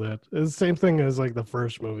bored with it. It's the same thing as, like, the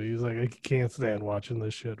first movie. He's like, I can't stand watching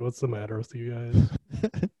this shit. What's the matter with you guys?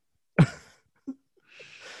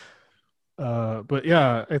 But,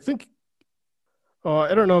 yeah, I think...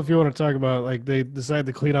 I don't know if you want to talk about, like, they decide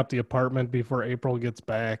to clean up the apartment before April gets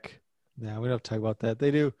back. Yeah, we don't have to talk about that.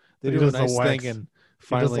 They do a nice thing, and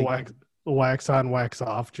finally... the wax on, wax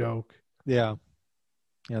off joke. Yeah.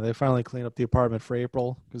 Yeah, they finally clean up the apartment for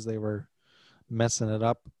April because they were messing it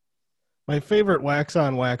up. My favorite wax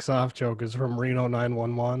on, wax off joke is from Reno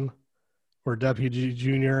 911, where Deputy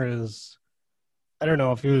Junior is, I don't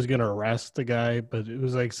know if he was going to arrest the guy, but it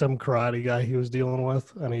was like some karate guy he was dealing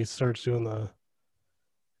with, and he starts doing the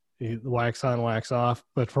wax on, wax off.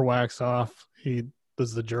 But for wax off, he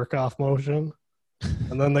does the jerk off motion,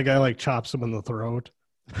 and then the guy like chops him in the throat.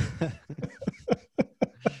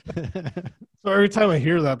 So every time I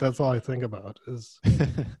hear that, that's all I think about is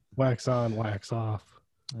wax on, wax off.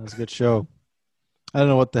 That was a good show. I don't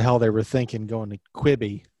know what the hell they were thinking going to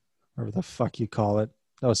Quibi, whatever the fuck you call it.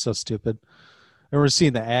 That was so stupid. I remember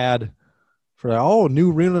seeing the ad for,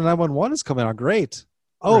 new Reno 911 is coming out. Great.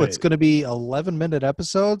 Oh, right. It's going to be 11-minute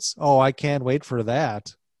episodes? Oh, I can't wait for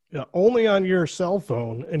that. Yeah, only on your cell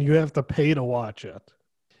phone, and you have to pay to watch it.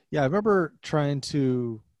 Yeah, I remember trying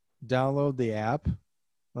to download the app,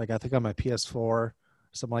 like I think on my PS4 or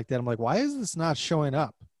something like that. I'm like, why is this not showing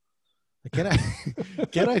up?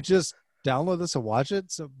 Like, can I just download this and watch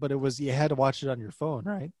it? But you had to watch it on your phone,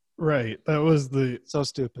 right? Right. That was so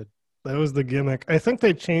stupid. That was the gimmick. I think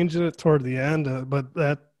they changed it toward the end, but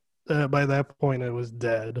that by that point it was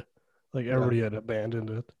dead. Like everybody had abandoned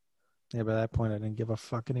it. Yeah, by that point I didn't give a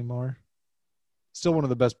fuck anymore. Still one of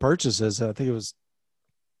the best purchases. I think it was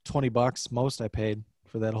 $20 most I paid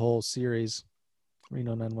for that whole series,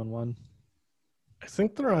 Reno 911. I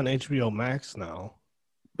think they're on HBO Max now,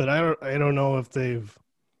 but I don't know if they've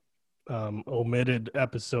omitted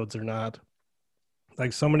episodes or not.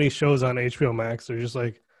 Like so many shows on HBO Max, they're just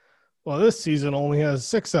like, well, this season only has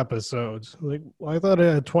 6 episodes. Like, well, I thought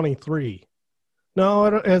it had 23. No,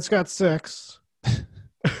 it's got 6.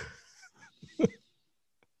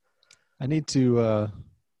 I need to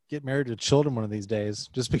get married to children one of these days,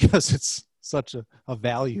 just because it's such a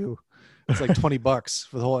value. It's like $20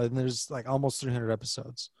 for the whole, and there's like almost 300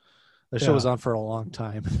 episodes. The show was on for a long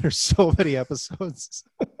time. There's so many episodes.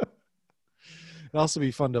 It'd also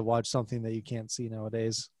be fun to watch something that you can't see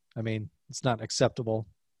nowadays. I mean, it's not acceptable.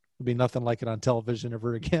 It'll be nothing like it on television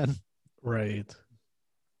ever again. Right.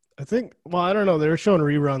 I think, well, I don't know. They were showing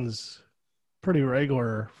reruns pretty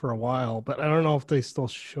regular for a while, but I don't know if they still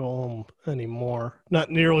show them anymore.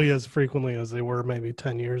 Not nearly as frequently as they were maybe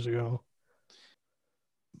 10 years ago.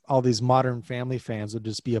 All these Modern Family fans would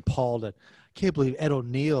just be appalled at, I can't believe Ed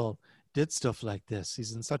O'Neill did stuff like this.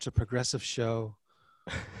 He's in such a progressive show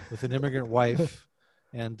with an immigrant wife,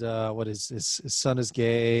 and his son is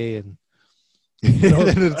gay, and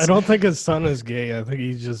I don't think his son is gay. I think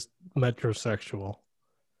he's just metrosexual.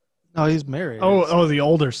 No, he's married. Oh, the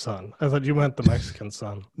older son. I thought you meant the Mexican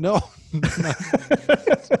son. No.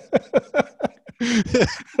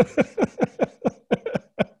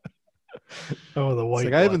 Oh, the white.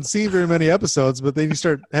 Like, I haven't seen very many episodes, but then you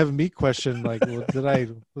start having me question, like, well,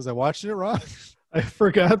 was I watching it wrong? I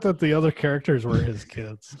forgot that the other characters were his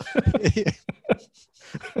kids.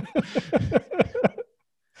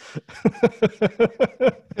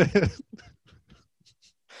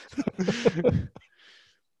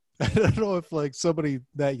 I don't know if like somebody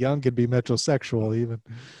that young could be metrosexual even.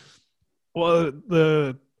 Well,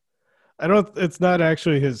 it's not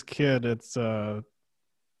actually his kid. It's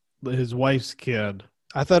his wife's kid.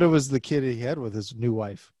 I thought it was the kid he had with his new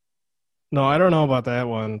wife. No, I don't know about that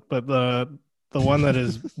one, but the one that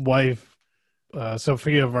his wife,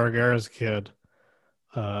 Sofia Vergara's kid,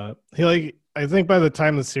 he like, I think by the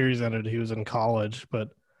time the series ended, he was in college, but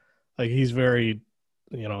like he's very,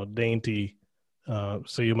 dainty.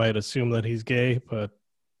 So you might assume that he's gay, but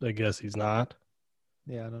I guess he's not.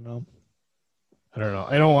 Yeah, I don't know. I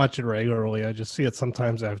don't watch it regularly. I just see it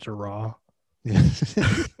sometimes after Raw. Yeah.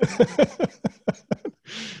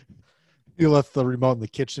 He left the remote in the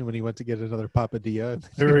kitchen when he went to get another papadilla.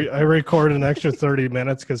 I record an extra 30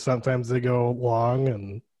 minutes because sometimes they go long,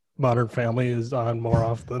 and Modern Family is on more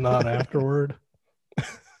often than not afterward.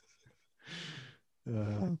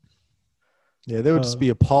 Yeah, they would just be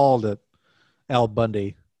appalled at Al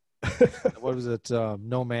Bundy. What was it?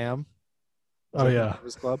 No, ma'am. Oh, yeah.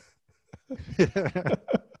 His club.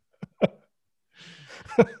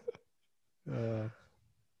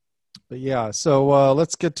 But yeah, so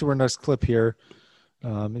let's get to our next clip here.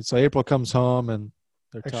 So April comes home and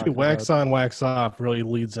they're actually wax on, wax off really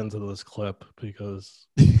leads into this clip because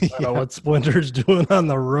I don't know what Splinter's doing on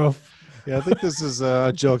the roof. Yeah, I think this is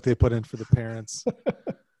a joke they put in for the parents.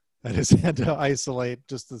 I just had to isolate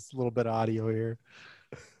just this little bit of audio here.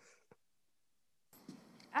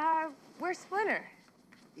 Where's Splinter?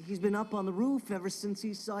 He's been up on the roof ever since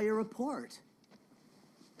he saw your report.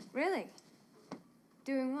 Really?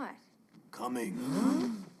 Doing what?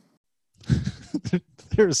 Coming.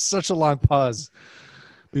 There's such a long pause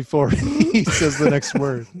before he says the next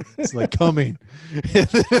word. It's like coming. And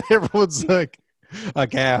then everyone's like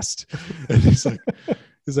aghast. And he's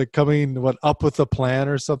like coming up with a plan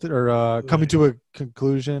or something, or coming to a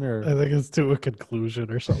conclusion, or I think it's to a conclusion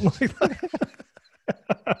or something like that.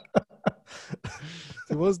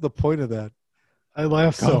 What was the point of that? I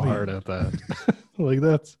laughed so hard at that. Like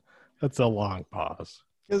that's a long pause.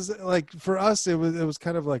 Because like for us, it was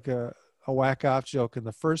kind of like a whack off joke in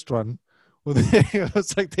the first one. It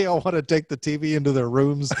was like they all want to take the TV into their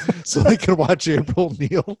rooms so they can watch April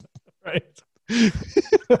Neil. Right.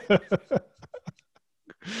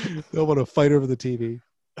 They'll want to fight over the TV.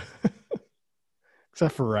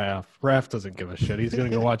 Except for Raph. Raph doesn't give a shit. He's going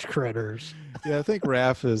to go watch Critters. Yeah, I think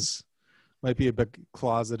Raph might be a bit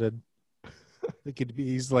closeted. I think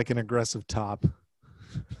he's like an aggressive top.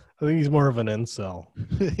 I think he's more of an incel.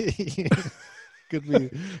 Could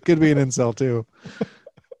be an incel too.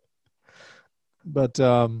 But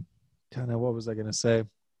kind of what was I going to say?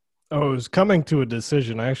 Oh, it was coming to a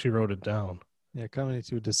decision. I actually wrote it down. Yeah, coming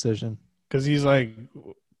to a decision. Because he's like,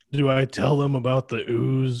 do I tell them about the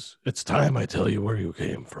ooze? It's time I tell you where you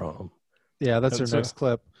came from. Yeah, that's our next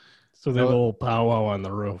clip. So they have a little powwow on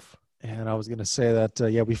the roof. And I was going to say that,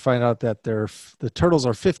 we find out that the turtles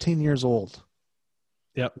are 15 years old.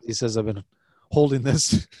 Yep. He says, I've been holding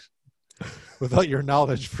this without your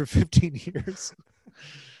knowledge for 15 years.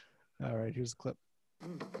 All right, here's the clip.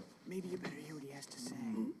 Maybe you better hear what he has to say.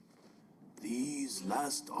 These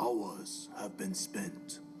last hours have been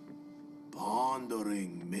spent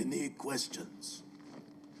pondering many questions.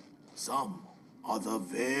 Some are the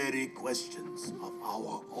very questions of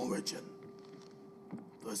our origin.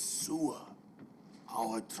 The sewer,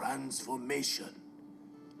 our transformation.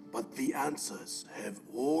 But the answers have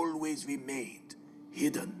always remained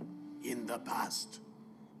hidden in the past,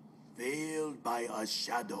 veiled by a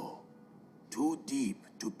shadow too deep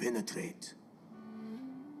to penetrate.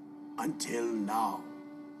 Until now.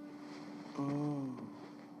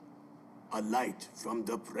 A light from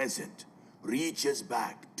the present reaches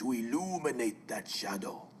back to illuminate that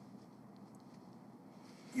shadow.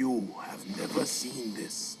 You have never seen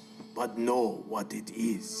this, but know what it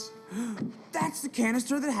is. That's the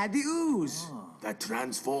canister that had the ooze. That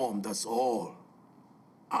transformed us all.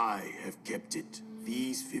 I have kept it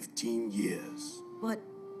these 15 years. But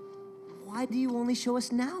why do you only show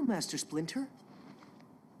us now, Master Splinter?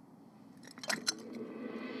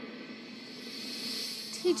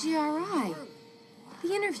 TGRI.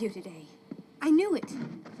 The interview today. I knew it.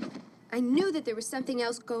 I knew that there was something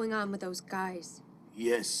else going on with those guys.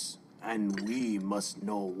 Yes, and we must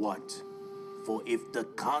know what. For if the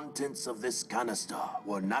contents of this canister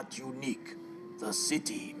were not unique, the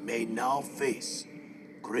city may now face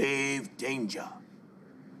grave danger.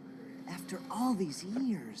 After all these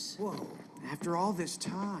years. Whoa, after all this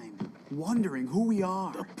time, wondering who we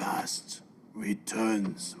are. The past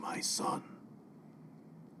returns, my son.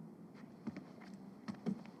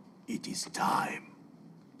 It is time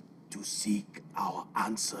to seek our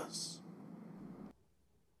answers.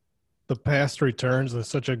 The past returns is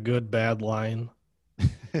such a good bad line.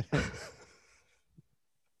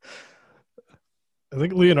 I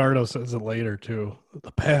think Leonardo says it later too.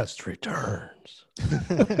 The past returns.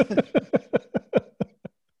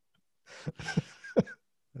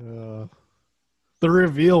 The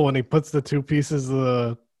reveal when he puts the two pieces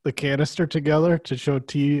of the canister together to show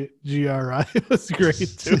TGRI was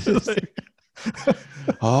great too.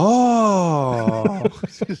 Oh,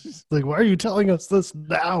 like, why are you telling us this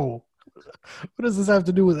now? What does this have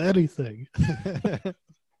to do with anything?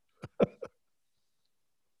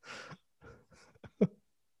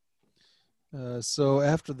 So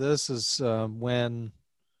after this is when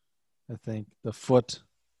I think the Foot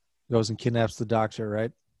goes and kidnaps the doctor,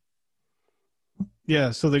 right?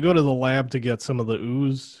 Yeah, so they go to the lab to get some of the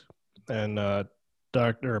ooze, and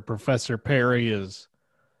Professor Perry is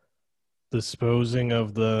disposing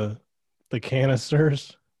of the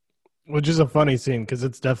canisters, which is a funny scene because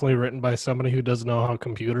it's definitely written by somebody who doesn't know how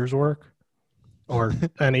computers work or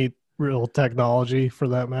any real technology for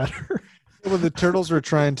that matter. When the turtles were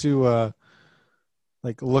trying to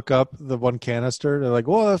look up the one canister, they're like,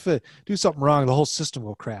 well, if it do something wrong, the whole system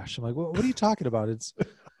will crash. I'm like, what are you talking about? It's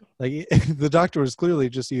like the doctor was clearly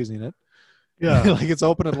just using it. Yeah. Like it's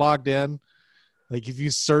open and logged in. Like if you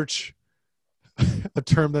search a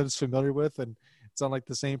term that it's familiar with and it's on like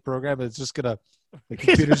the same program, it's just the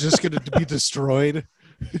computer's just gonna be destroyed.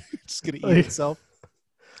 It's just gonna eat itself.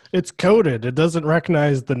 It's coded. It doesn't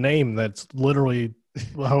recognize the name. That's literally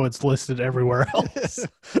how it's listed everywhere else.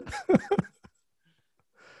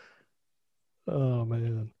 Oh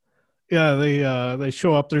man. Yeah, they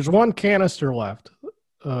show up. There's one canister left.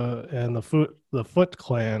 And the Foot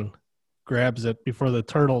Clan grabs it before the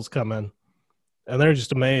turtles come in. And they're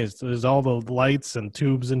just amazed. There's all the lights and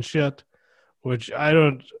tubes and shit, which I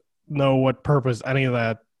don't know what purpose any of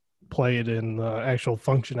that played in the actual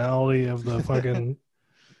functionality of the fucking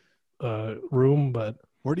room, but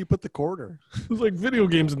where do you put the quarter? It was like video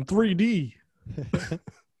games in 3D.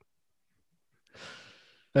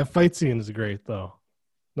 That fight scene is great, though.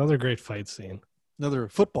 Another great fight scene. Another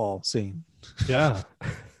football scene. Yeah.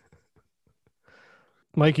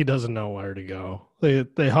 Mikey doesn't know where to go.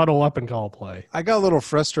 They huddle up and call play. I got a little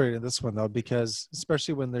frustrated in this one, though, because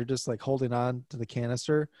especially when they're just like holding on to the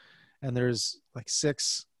canister and there's like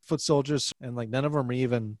 6 foot soldiers and like none of them are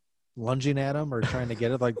even lunging at him or trying to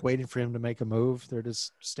get it, like waiting for him to make a move. They're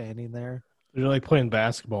just standing there. They're like playing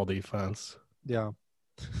basketball defense. Yeah.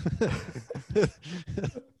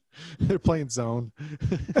 They're playing zone.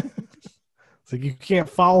 It's like you can't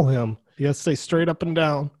foul him. You have to stay straight up and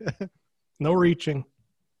down. No reaching.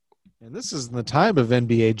 And this is in the time of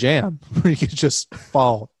NBA Jam where you can just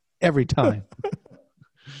fall every time.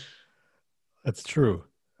 That's true.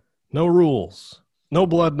 No rules. No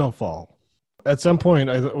blood, no fall. At some point,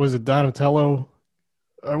 was it Donatello?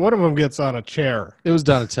 Or one of them gets on a chair. It was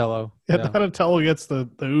Donatello. Yeah, Donatello gets the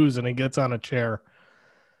ooze and he gets on a chair,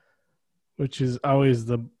 which is always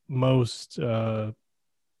the most,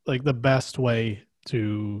 like the best way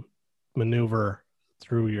to maneuver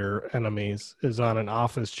through your enemies is on an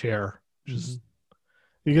office chair. Just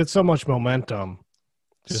you get so much momentum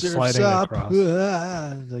just sliding across.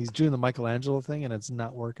 He's doing the Michelangelo thing and it's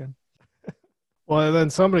not working. Well, and then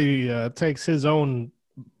somebody takes his own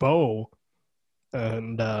bow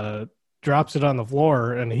and drops it on the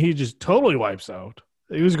floor, and he just totally wipes out.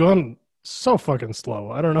 He was going so fucking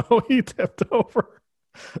slow. I don't know. He tipped over.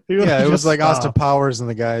 Yeah, it was like Austin Powers and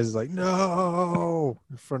the guy's like, no,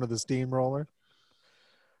 in front of the steamroller.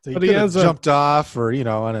 So he could have jumped off or, I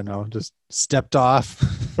don't know, just stepped off.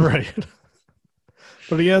 Right.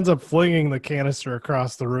 But he ends up flinging the canister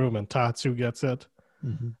across the room and Tatsu gets it.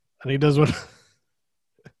 Mm-hmm. And he does what...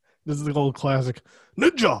 This is the old classic,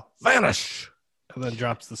 ninja, vanish! And then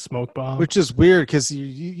drops the smoke bomb. Which is weird because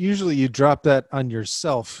usually you drop that on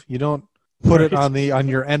yourself. You don't put it on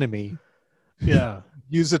your enemy. Yeah.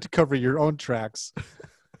 Use it to cover your own tracks.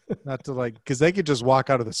 Not to because they could just walk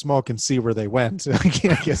out of the smoke and see where they went. I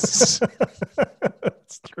guess.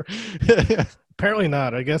 That's true. Apparently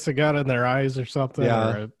not. I guess it got in their eyes or something.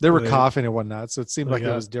 Yeah. Or they were coughing and whatnot, so it seemed like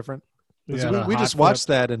it was different. Yeah, we just watched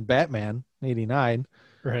that in Batman 89.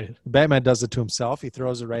 Right. Batman does it to himself. He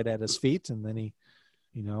throws it right at his feet, and then he,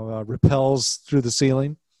 repels through the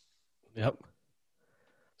ceiling. Yep.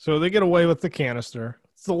 So they get away with the canister.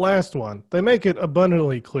 It's the last one. They make it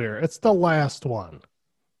abundantly clear. It's the last one.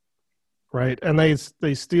 Right? And they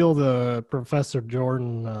steal the Professor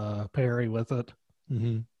Jordan Perry with it.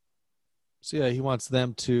 Mm-hmm. So yeah, he wants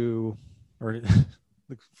them to, or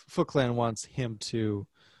the Foot Clan wants him to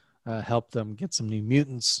help them get some new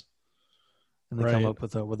mutants. And they come up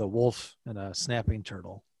with a wolf and a snapping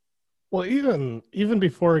turtle. Well, even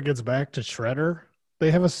before it gets back to Shredder, they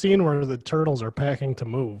have a scene where the turtles are packing to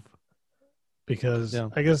move. Because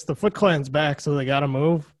I guess the Foot Clan's back, so they got to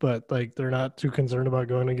move, but like they're not too concerned about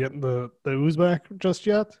going and getting the Ooze back just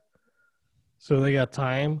yet. So they got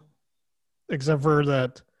time, except for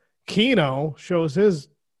that Keno shows his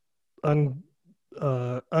uninvited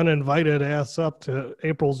ass up to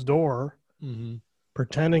April's door,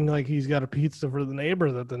 pretending like he's got a pizza for the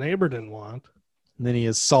neighbor that the neighbor didn't want. And then he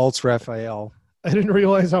assaults Raphael. I didn't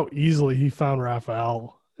realize how easily he found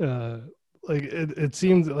Raphael. It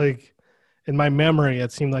seemed like, in my memory,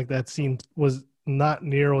 it seemed like that scene was not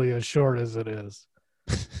nearly as short as it is.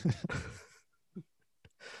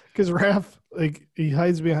 Because Raph, like, he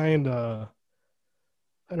hides behind I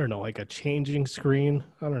don't know, like a changing screen.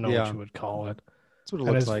 I don't know what you would call it. That's what it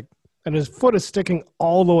looks like. And his foot is sticking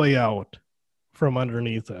all the way out from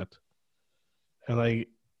underneath it. And like,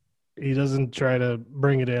 he doesn't try to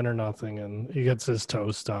bring it in or nothing, and he gets his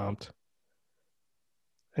toe stomped.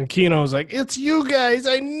 And Keno's like, "It's you guys,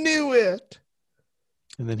 I knew it."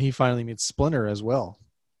 And then he finally meets Splinter as well.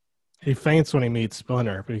 He faints when he meets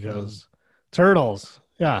Splinter because turtles.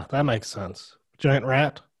 Yeah, that makes sense. Giant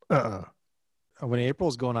rat? When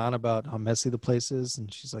April's going on about how messy the place is,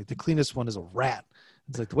 and she's like, the cleanest one is a rat.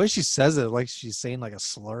 It's like the way she says it, like she's saying like a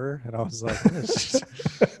slur. And I was like,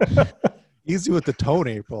 easy with the tone,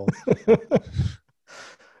 April.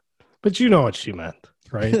 But you know what she meant,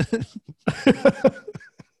 right?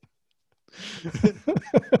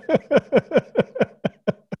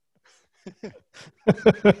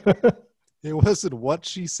 It wasn't what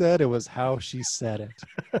she said, it was how she said it.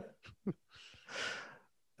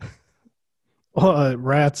 Well,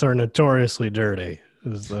 rats are notoriously dirty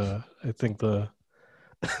is I think the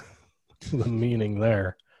the meaning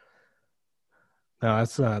there. Now,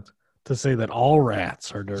 that's not to say that all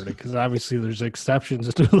rats are dirty, because obviously there's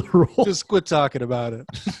exceptions to the rule. Just quit talking about it.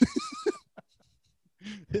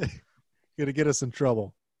 Gonna get us in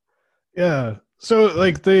trouble. Yeah. So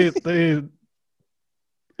like they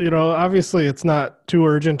obviously it's not too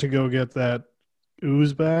urgent to go get that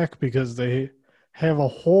Ooze back, because they have a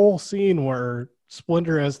whole scene where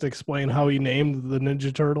Splinter has to explain how he named the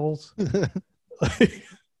Ninja Turtles.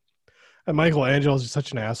 And Michelangelo's just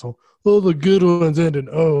such an asshole. Oh, the good ones end in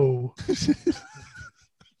O.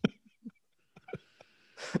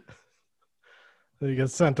 He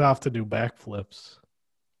gets sent off to do backflips.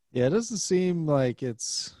 Yeah, it doesn't seem like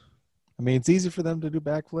it's easy for them to do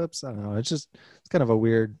backflips. I don't know. It's kind of a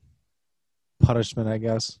weird punishment, I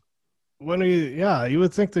guess. You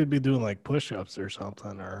would think they'd be doing like push-ups or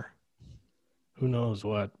something, or who knows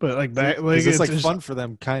what. But like it's like fun for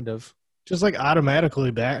them, kind of. Just like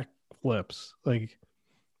automatically backflips. Like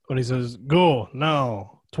when he says, "Go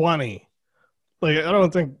now, 20." Like I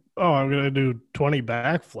don't think, I'm gonna do 20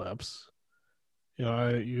 backflips.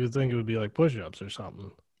 You would think it would be like push-ups or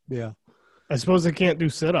something. Yeah. I suppose they can't do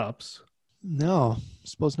sit-ups. No, I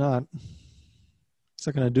suppose not. It's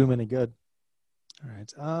not going to do them any good. All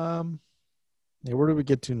right. Where do we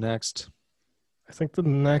get to next? I think the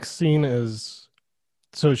next scene is,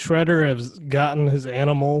 so Shredder has gotten his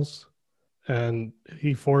animals, and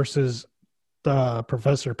he forces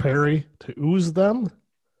Professor Perry to ooze them.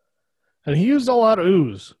 And he used a lot of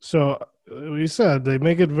ooze. So we said they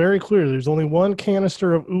make it very clear there's only one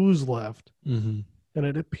canister of ooze left. Mm-hmm. And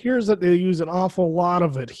it appears that they use an awful lot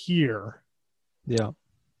of it here. Yeah.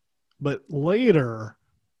 But later,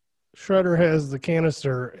 Shredder has the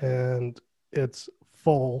canister and it's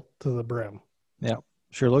full to the brim. Yeah,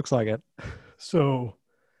 sure looks like it. So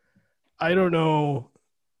I don't know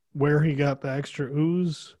where he got the extra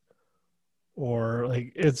ooze, or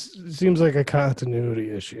like it seems like a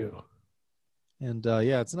continuity issue. And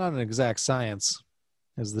it's not an exact science,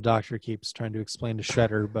 as the doctor keeps trying to explain to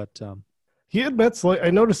Shredder, but he admits, I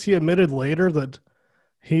noticed he admitted later that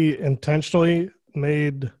he intentionally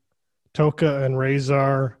made Toka and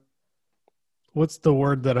Razor, what's the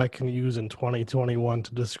word that I can use in 2021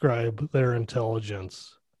 to describe their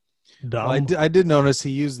intelligence? Dumb? Well, I did notice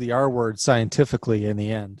he used the R word scientifically in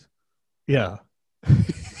the end. Yeah.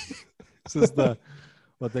 This is the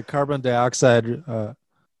carbon dioxide... the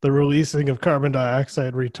releasing of carbon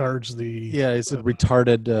dioxide retards the... Yeah, he said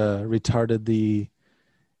retarded the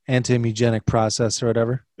anti-mugenic process or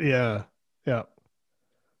whatever. Yeah, yeah.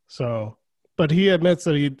 So, but he admits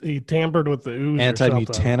that he tampered with the ooze or something.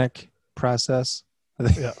 Anti-mutanic process.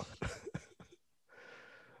 Yeah.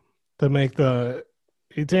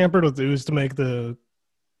 He tampered with the ooze to make the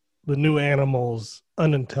new animals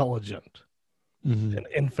unintelligent and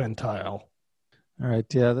infantile. All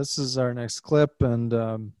right, yeah, this is our next clip,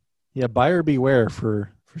 and buyer beware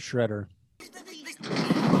for Shredder. The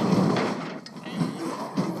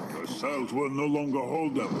cells will no longer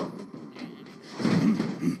hold them.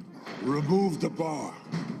 Remove the bar.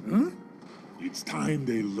 It's time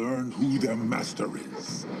they learn who their master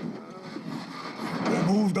is.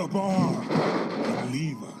 Remove the bar and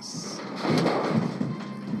leave us.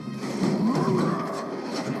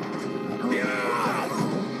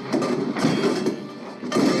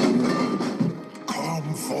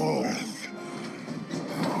 Come forth.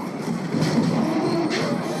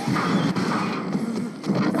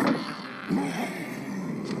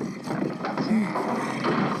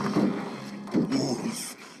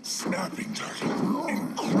 Wolf, snapping turtle,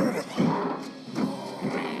 incredible.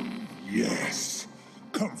 Yes,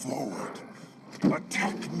 come forward.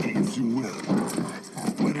 Attack me if you will.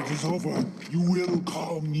 When it is over, you will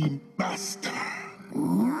call me master.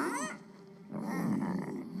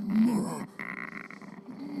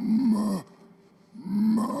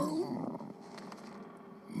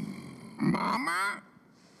 Mama?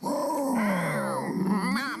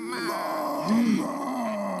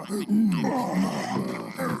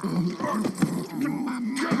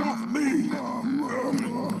 Get off me!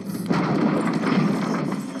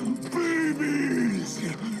 Babies!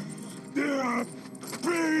 They're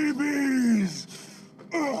babies!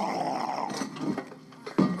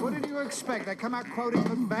 What did you expect? They come out quoting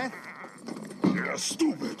Macbeth? They're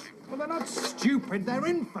stupid. Well, they're not stupid. They're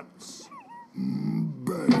infants.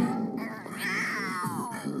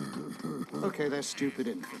 Okay, they're stupid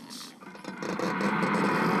infants.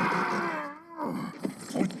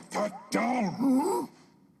 Put that down!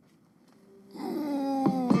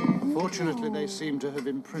 Fortunately, they seem to have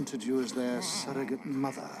imprinted you as their surrogate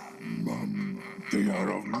mother. They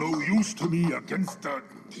are of no use to me against the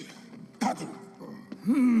cattle.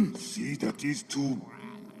 See that these two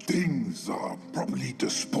things are properly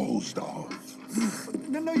disposed of.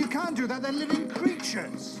 No, you can't do that. They're living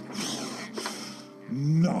creatures.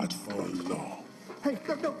 Not for long. Hey,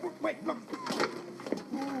 no, wait, look.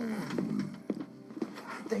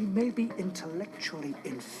 They may be intellectually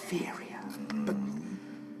inferior, but...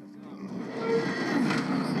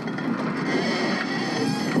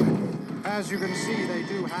 As you can see, they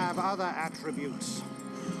do have other attributes.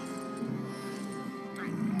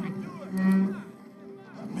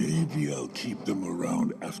 Maybe I'll keep them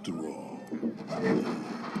around after all.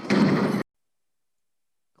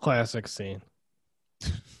 Classic scene.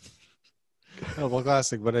 Oh, well,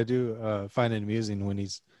 classic, but I do find it amusing when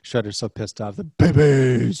Shredder's so pissed off. The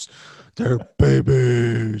babies! They're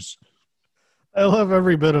babies! I love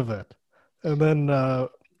every bit of it. And then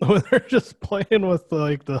when they're just playing with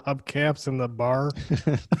the hubcaps in the bar,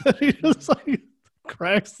 he just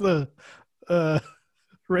cracks the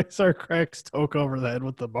Razor cracks Toke over the head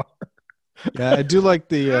with the bar. Yeah, I do like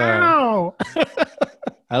the Ow!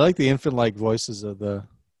 I like the infant-like voices of the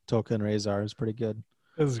Toke and Razor. It's pretty good.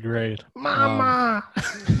 It's great. Mama!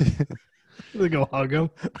 They go hug him.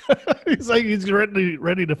 he's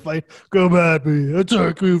ready to fight. Come at me.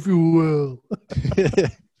 Attack me if you will.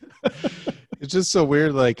 It's just so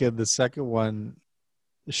weird. Like in the second one,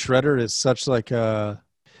 Shredder is such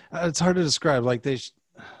it's hard to describe. Like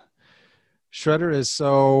Shredder is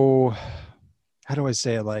so, how do I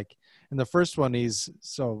say it? Like in the first one, he's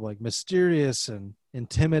so like mysterious and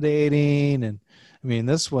intimidating. And I mean,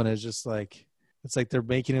 this one is just like, it's like they're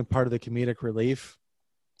making him part of the comedic relief.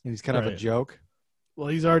 And he's kind of a joke. Well,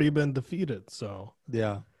 he's already been defeated, so.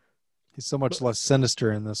 Yeah. He's so much less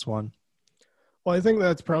sinister in this one. Well, I think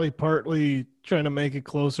that's probably partly trying to make it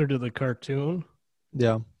closer to the cartoon.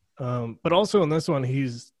 Yeah. But also in this one,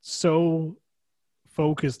 he's so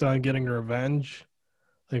focused on getting revenge.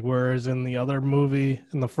 Like, whereas in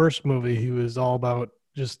the first movie, he was all about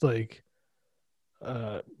just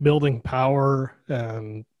building power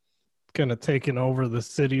and kind of taking over the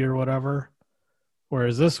city or whatever.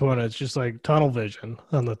 Whereas this one, it's just like tunnel vision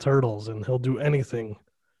on the turtles, and he'll do anything,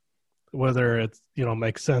 whether it's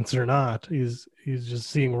makes sense or not. He's just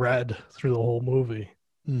seeing red through the whole movie.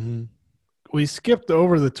 Mm-hmm. We skipped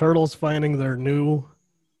over the turtles finding their new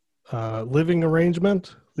living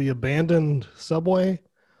arrangement, the abandoned subway,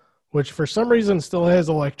 which for some reason still has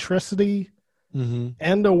electricity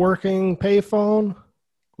and a working payphone.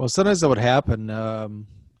 Well, sometimes that would happen.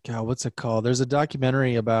 What's it called? There's a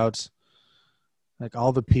documentary about like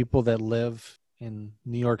all the people that live in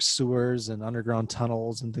New York sewers and underground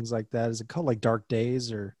tunnels and things like that. Is it called like Dark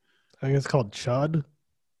Days or? I think it's called Chud.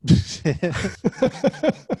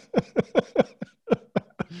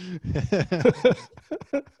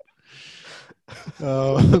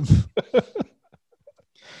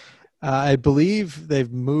 I believe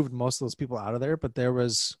they've moved most of those people out of there, but there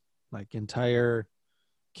was like entire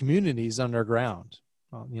communities underground.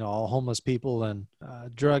 All homeless people and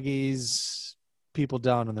druggies, people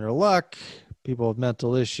down on their luck, people with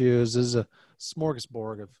mental issues. There's a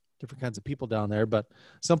smorgasbord of different kinds of people down there, but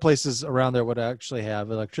some places around there would actually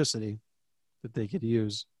have electricity that they could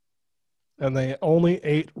use. And they only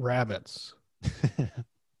ate rabbits.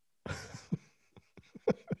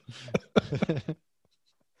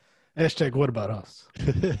 Hashtag what about us?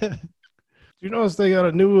 Do you notice they got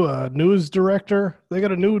a new news director? They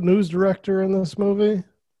got a new news director in this movie.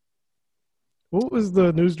 What was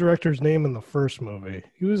the news director's name in the first movie?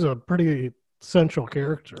 He was a pretty central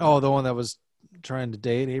character. Oh, the one that was trying to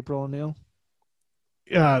date April O'Neil?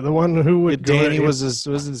 Yeah, the one who would Danny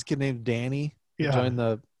wasn't his kid named Danny? Yeah. Joined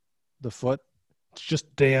the foot. It's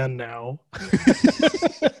just Dan now.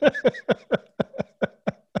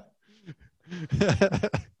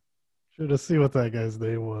 Should have seen what that guy's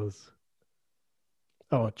name was.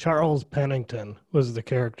 Oh, Charles Pennington was the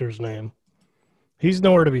character's name. He's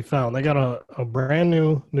nowhere to be found. They got a brand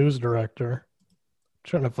new news director. I'm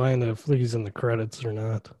trying to find if he's in the credits or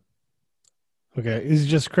not. Okay, he's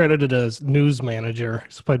just credited as news manager.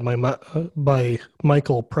 He's played by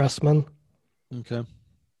Michael Pressman. Okay.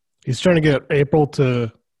 He's trying to get April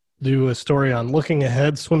to do a story on looking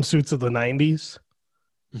ahead swimsuits of the 90s.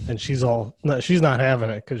 And she's not having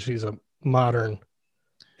it because she's a modern,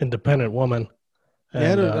 independent woman.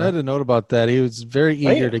 And, I had a note about that. He was very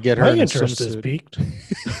eager to get her in a interest is swimsuit. piqued.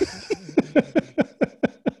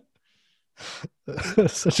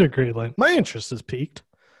 Such a great line. My interest is piqued.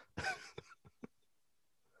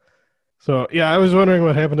 So, yeah, I was wondering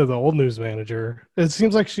what happened to the old news manager. It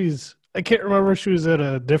seems like I can't remember if she was at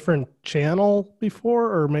a different channel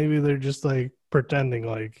before, or maybe they're just like pretending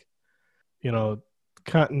like,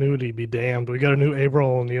 continuity be damned. We got a new April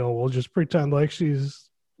O'Neil. We'll just pretend like she's,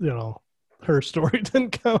 her story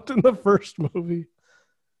didn't count in the first movie.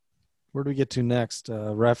 Where do we get to next?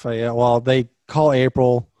 Raphael. Well, they call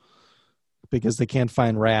April because they can't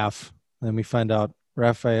find Raph. Then we find out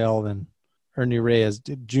Raphael and Ernie Reyes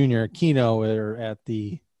Jr. Kino are at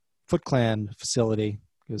the Foot Clan facility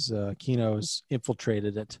because Kino has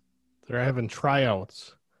infiltrated it. They're having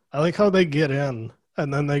tryouts. I like how they get in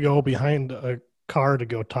and then they go behind a car to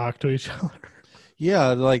go talk to each other. Yeah,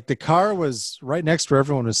 like the car was right next to where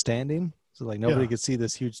everyone was standing. So like nobody could see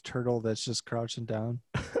this huge turtle that's just crouching down.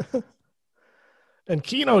 And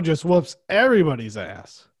Kino just whoops everybody's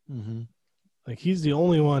ass. Mm-hmm. Like he's the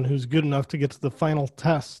only one who's good enough to get to the final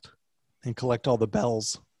test. And collect all the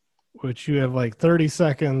bells. Which you have like 30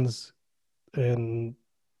 seconds and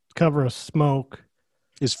cover of smoke.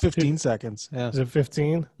 It's 15 seconds. Yeah. Is it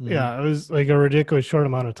 15? Mm-hmm. Yeah, it was like a ridiculous short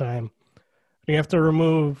amount of time. You have to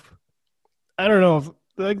remove, I don't know, if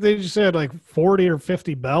like they just had like 40 or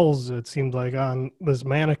 50 bells, it seemed like, on this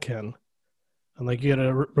mannequin. And like you had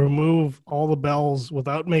to remove all the bells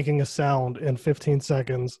without making a sound in 15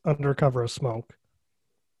 seconds under cover of smoke.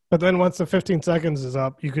 But then once the 15 seconds is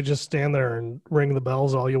up, you could just stand there and ring the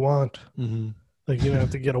bells all you want. Mm-hmm. Like you don't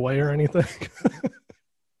have to get away or anything.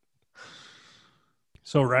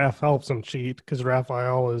 So Raph helps him cheat because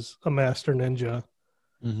Raphael is a master ninja.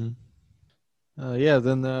 Mm-hmm.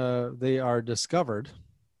 Then they are discovered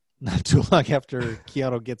not too long after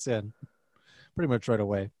Keanu gets in. Pretty much right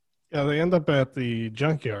away. Yeah, they end up at the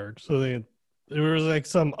junkyard. So there was like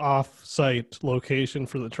some off-site location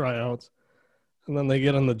for the tryouts. And then they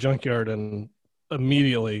get in the junkyard and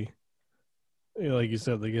immediately, like you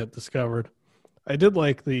said, they get discovered. I did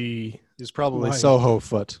like He's probably Soho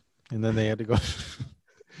foot. And then they had to go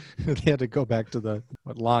they had to go back to the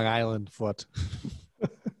Long Island foot.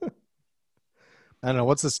 I don't know.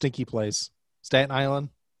 What's the stinky place? Staten Island?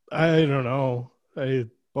 I don't know.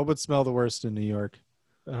 What would smell the worst in New York?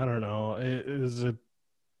 I don't know. Is it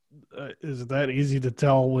that easy to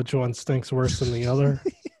tell which one stinks worse than the other?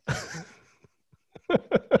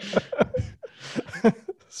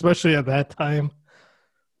 Especially at that time.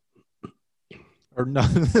 Or no,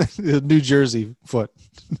 New Jersey foot.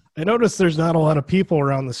 I noticed there's not a lot of people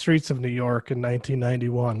around the streets of New York in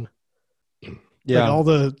 1991. Yeah. Like all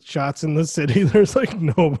the shots in the city, there's like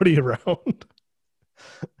nobody around.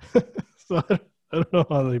 So I don't know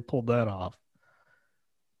how they pulled that off.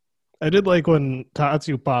 I did like when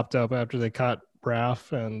Tatsu popped up after they caught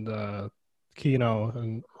Raph and Kino,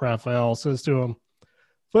 and Raphael says to him,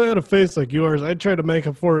 If I had a face like yours, I'd try to make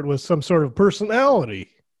up for it with some sort of personality.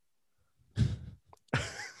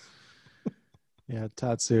 Yeah,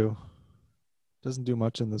 Tatsu doesn't do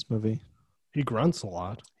much in this movie. He grunts a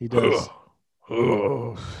lot. He does.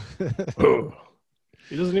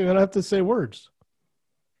 He doesn't even have to say words.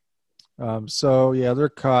 So, yeah, they're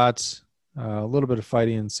caught. A little bit of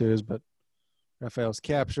fighting ensues, but Raphael's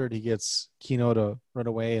captured. He gets Kino to run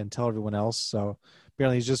away and tell everyone else. So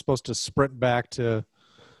apparently he's just supposed to sprint back to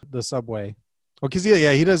the subway. Well, because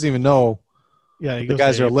he doesn't even know the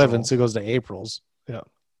guys are living, so he goes to April's. Yeah.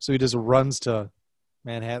 So he just runs to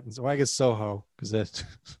Manhattan. So I guess Soho, because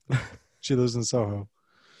she lives in Soho.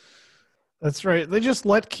 That's right. They just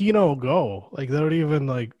let Kino go. Like, they don't even,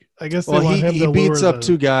 like, I guess they Well, want him to he beats lure up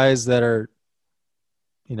two guys that are,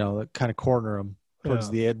 that kind of corner him towards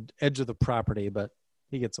the edge of the property, but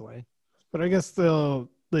he gets away. But I guess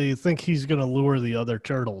they think he's going to lure the other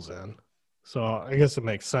turtles in. So I guess it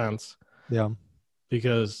makes sense. Yeah.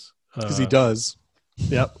 Because he does.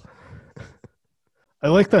 Yep. I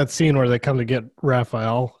like that scene where they come to get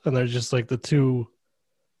Raphael, and there's just like the two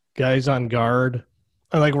guys on guard.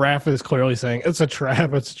 And like Raph is clearly saying, it's a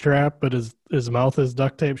trap, but his mouth is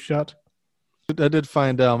duct taped shut. I did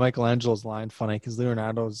find Michelangelo's line funny because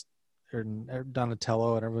Leonardo's or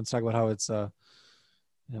Donatello and everyone's talking about how it's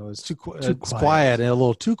it's too quiet and a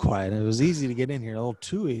little too quiet. And it was easy to get in here, a little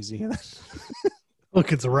too easy.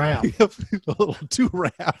 Look, it's Raph. A little too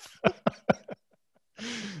Raph.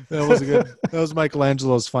 That was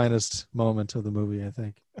Michelangelo's finest moment of the movie, I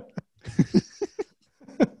think.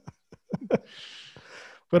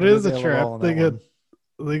 But it is a trap.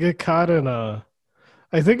 They get caught in a.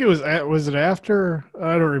 I think it was it after?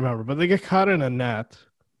 I don't remember, but they get caught in a net,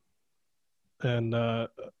 and it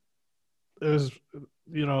was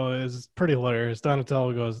it's pretty hilarious.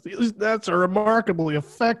 Donatello goes, "These nets are remarkably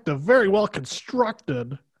effective, very well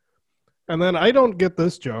constructed," and then I don't get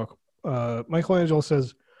this joke. Michelangelo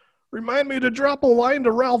says, "Remind me to drop a line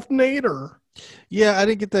to Ralph Nader." Yeah, I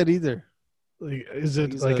didn't get that either. Like, is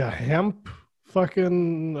it like a hemp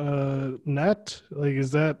fucking net? Like,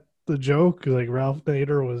 is that the joke? Like, Ralph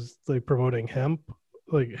Nader was like promoting hemp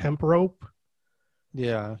rope?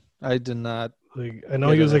 Yeah, I did not. Like, I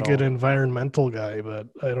know he was like an environmental guy, but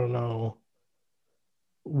I don't know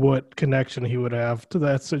what connection he would have to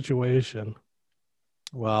that situation.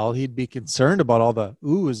 Well, he'd be concerned about all the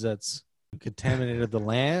ooze that's contaminated the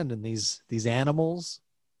land and these animals.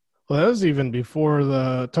 Well, that was even before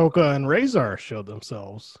the Toka and Razor showed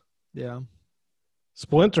themselves. Yeah.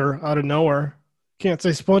 Splinter, out of nowhere. Can't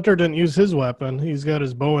say Splinter didn't use his weapon. He's got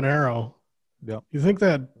his bow and arrow. Yep. You think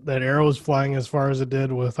that arrow is flying as far as it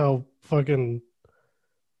did with how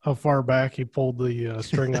far back he pulled the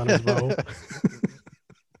string on his bow?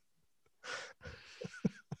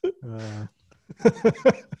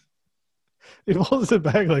 He pulls it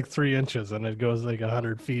back like 3 inches and it goes like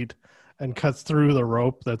 100 feet and cuts through the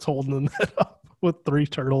rope that's holding the net up with 3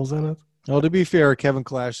 turtles in it. Well, to be fair, Kevin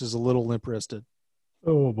Clash is a little limp-wristed.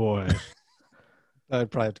 Oh, boy.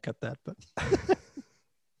 I'd probably have to cut that, but...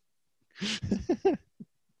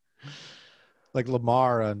 Like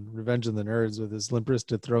Lamar on Revenge of the Nerds with his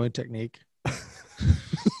limp-wristed throwing technique.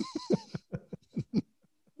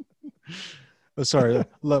 Oh, sorry,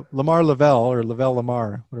 Lamar Lavelle or Lavelle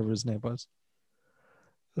Lamar, whatever his name was.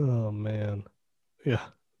 Oh man, yeah.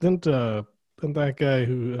 Didn't that guy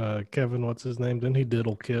who Kevin, what's his name? Didn't he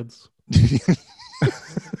diddle kids?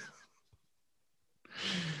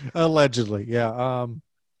 Allegedly, yeah.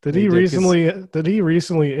 Did he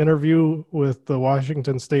recently interview with the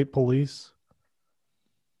Washington State Police?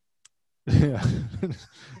 Yeah,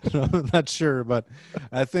 no, I'm not sure, but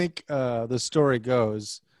I think the story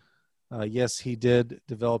goes, yes, he did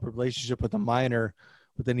develop a relationship with a minor,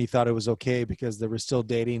 but then he thought it was okay because they were still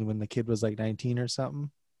dating when the kid was like 19 or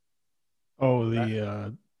something. Oh,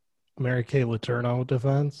 the Mary Kay Letourneau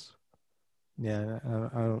defense? Yeah,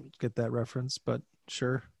 I don't get that reference, but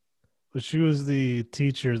sure. But she was the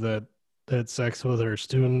teacher that had sex with her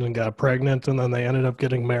student and got pregnant, and then they ended up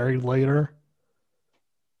getting married later.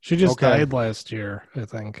 She just died last year, I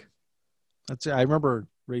think. I remember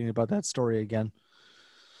reading about that story again.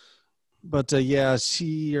 But yeah,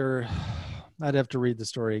 I'd have to read the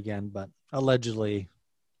story again, but allegedly,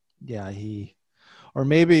 yeah, or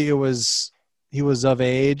maybe he was of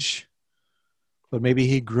age, but maybe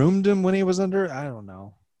he groomed him when he was under, I don't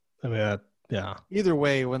know. I mean, yeah. Either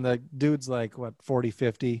way, when the dude's like, 40,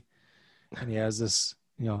 50, and he has this,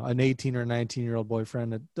 an 18 or 19-year-old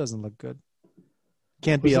boyfriend, it doesn't look good.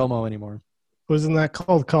 Can't be Elmo anymore. Wasn't that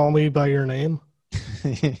called Call Me By Your Name?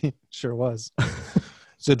 Sure was.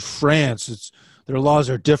 Said France, their laws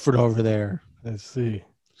are different over there. I see.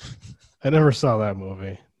 I never saw that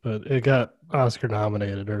movie, but it got Oscar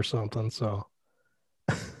nominated or something. So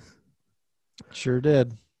Sure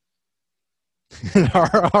did. And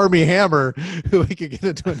our Army Hammer, who we could get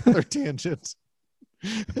into another tangent.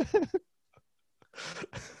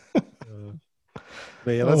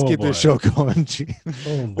 But yeah, let's keep this show going.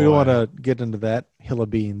 We don't want to get into that hill of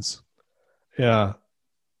beans. Yeah.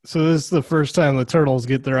 So this is the first time the turtles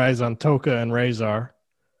get their eyes on Toka and Razor,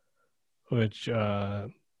 which, I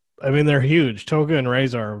mean, they're huge. Toka and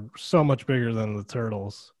Razor are so much bigger than the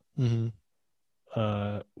turtles,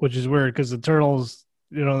 which is weird because the turtles,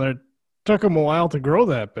 you know, it took them a while to grow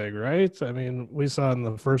that big, right? I mean, we saw in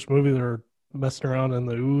the first movie they were messing around in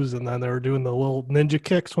the ooze, and then they were doing the little ninja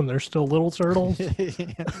kicks when they're still little turtles.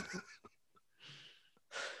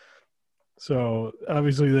 So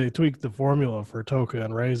obviously they tweaked the formula for Toka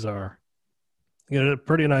and Razor. You get a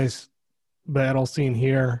pretty nice battle scene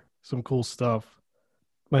here. Some cool stuff.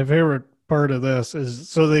 My favorite part of this is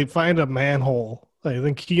so they find a manhole. I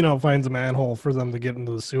think Kino finds a manhole for them to get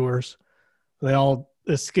into the sewers. They all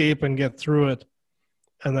escape and get through it.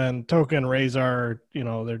 And then Toka and Razor, you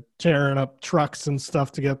know, they're tearing up trucks and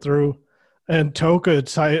stuff to get through. And Toka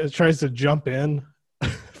tries to jump in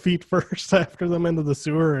feet first after them into the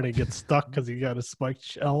sewer, and he gets stuck because he got a spiked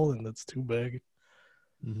shell and it's too big.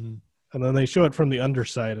 And then they show it from the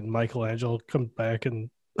underside, and Michelangelo comes back and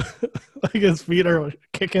like his feet are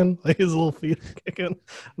kicking, like his little feet are kicking.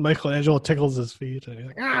 Michelangelo tickles his feet, and he's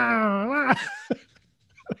like, ah.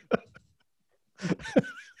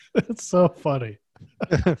 It's so funny.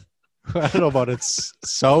 I don't know about it's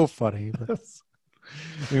so funny. But I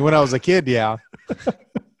mean, when I was a kid, yeah.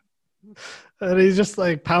 And he's just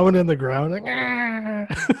like pounding the ground, like, ah.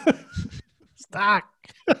 Stop.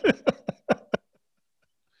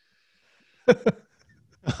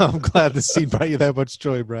 I'm glad the scene brought you that much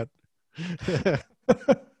joy, Brett.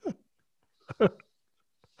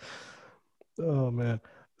 Oh, man.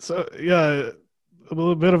 So, yeah, a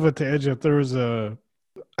little bit of a tangent. There was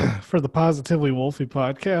for the Positively Wolfie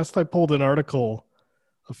podcast, I pulled an article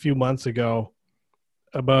a few months ago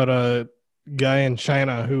about a guy in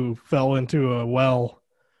China who fell into a well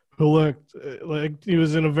who looked like he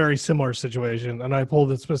was in a very similar situation. And I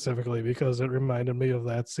pulled it specifically because it reminded me of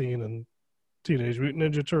that scene in Teenage Mutant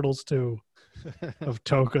Ninja Turtles 2 of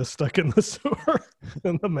Toka stuck in the sewer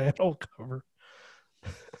in the manhole cover.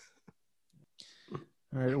 All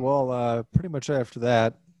right. Well, pretty much after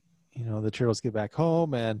that, you know, the turtles get back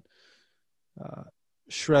home, and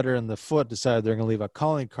Shredder and the Foot decide they're going to leave a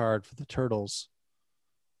calling card for the turtles.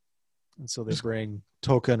 And so they bring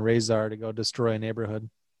Toka and Razor to go destroy a neighborhood.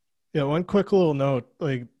 Yeah, one quick little note.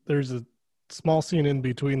 Like, there's a small scene in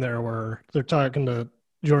between there where they're talking to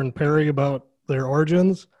Jordan Perry about their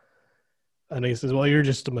origins. And he says, well, you're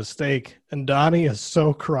just a mistake. And Donnie is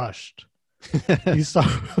so crushed. He's so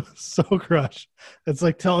crushed. It's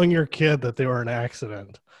like telling your kid that they were an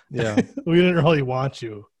accident. Yeah. We didn't really want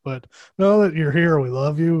you. But now that you're here, we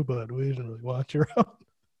love you, but we didn't really want you around.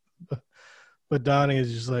 But Donnie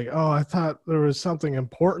is just like, oh, I thought there was something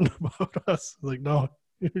important about us. Like, no,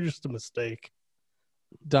 you're just a mistake.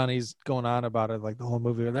 Donnie's going on about it like the whole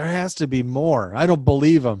movie. There has to be more. I don't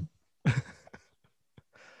believe him.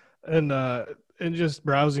 And just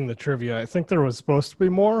browsing the trivia, I think there was supposed to be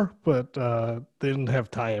more, but they didn't have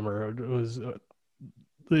time, or it was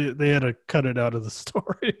they had to cut it out of the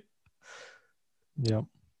story. Yep.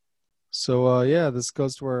 So yeah, this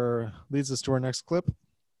leads us to our next clip.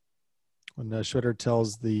 When Shredder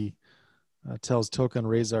tells Toka and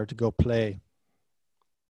Razor to go play.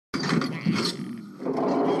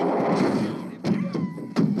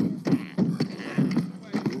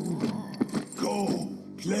 Go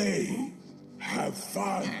play, have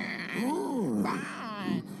fun.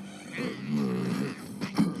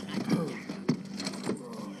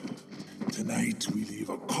 Tonight we leave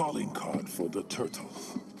a calling card for the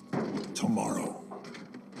turtles. Tomorrow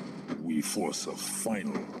we force a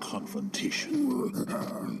final confrontation.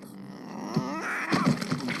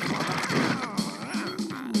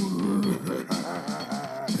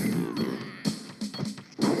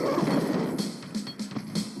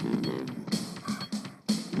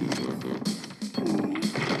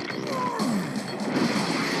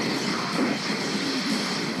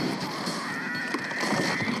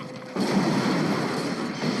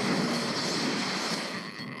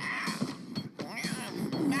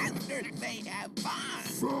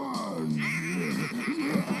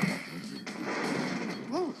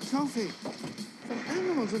 Oh, Sophie, some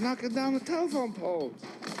animals are knocking down the telephone poles.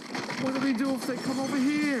 What do we do if they come over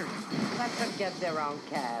here? Let them get their own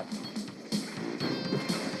cab.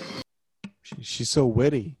 She's so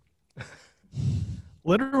witty.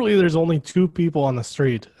 Literally, there's only 2 people on the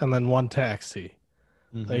street and then 1 taxi.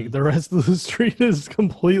 Mm-hmm. Like, the rest of the street is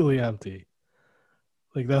completely empty.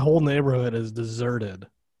 Like, that whole neighborhood is deserted.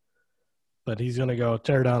 But he's going to go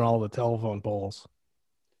tear down all the telephone poles.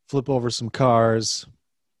 Flip over some cars.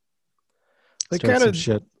 They Start kind some of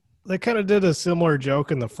shit. They kind of did a similar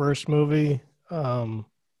joke in the first movie. I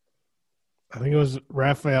think it was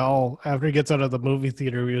Raphael. After he gets out of the movie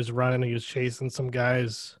theater, he was running. He was chasing some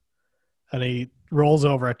guys, and he rolls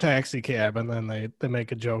over a taxi cab. And then they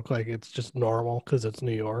make a joke like it's just normal because it's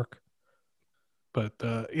New York. But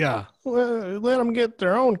yeah, let them get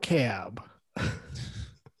their own cab.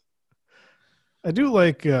 I do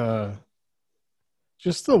like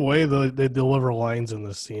just the way they deliver lines in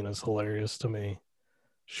this scene is hilarious to me.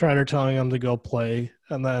 Shredder telling him to go play,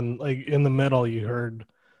 and then like in the middle you heard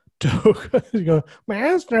Doug go,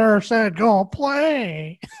 "Master said go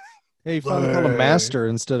play." Hey, you finally called him Master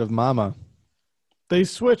instead of Mama. They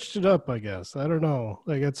switched it up, I guess. I don't know.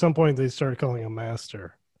 Like at some point they started calling him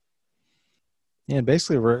Master. Yeah, and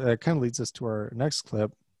basically that kind of leads us to our next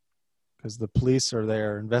clip because the police are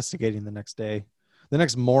there investigating the next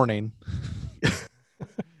morning.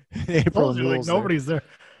 April you, like nobody's there.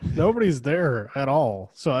 Nobody's there at all.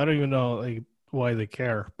 So I don't even know like why they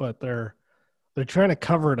care, but they're trying to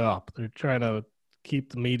cover it up. They're trying to keep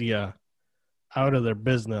the media out of their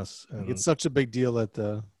business. And it's such a big deal that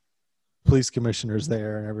the police commissioner's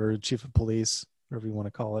there, or chief of police, whatever you want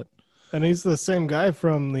to call it. And he's the same guy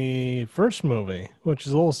from the first movie, which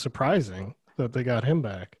is a little surprising that they got him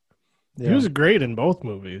back. Yeah. He was great in both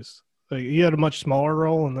movies. Like, he had a much smaller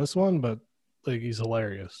role in this one, but like he's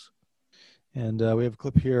hilarious. And we have a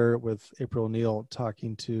clip here with April O'Neil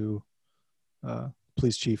talking to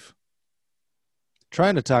police chief.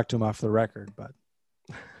 Trying to talk to him off the record, but...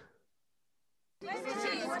 I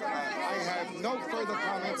have no further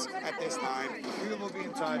comments at this time. We will be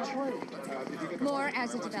in touch. More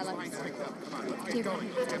as it develops. Chief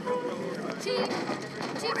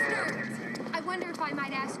Stearns, I wonder if I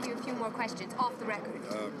might ask you a few more questions off the record.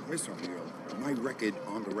 Miss O'Neill, my record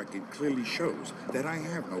on the record clearly shows that I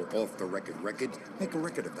have no off-the-record record. Make a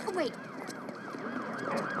record of that. Oh, wait.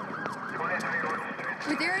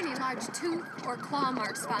 Were there any large tooth or claw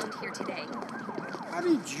marks found here today? How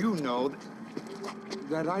did you know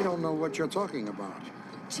that I don't know what you're talking about?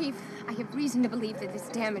 Chief, I have reason to believe that this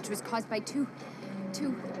damage was caused by two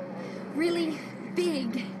really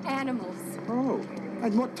big animals. Oh,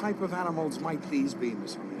 and what type of animals might these be,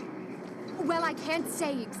 Miss O'Neill? Well, I can't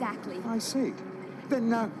say exactly. I see.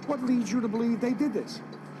 Then what leads you to believe they did this?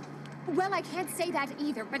 Well, I can't say that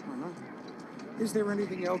either, but... Is there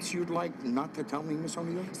anything else you'd like not to tell me, Miss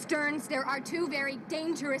O'Neill? Stearns, there are 2 very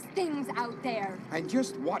dangerous things out there. And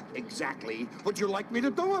just what exactly would you like me to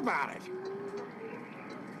do about it?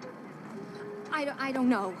 I don't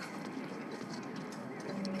know.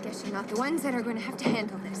 I guess you're not the ones that are going to have to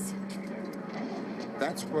handle this.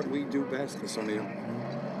 That's what we do best, Miss O'Neill.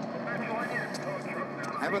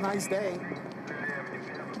 Have a nice day.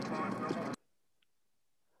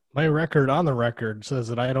 My record on the record says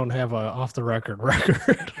that I don't have a off-the-record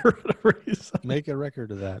record for whatever reason. Make a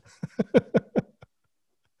record of that.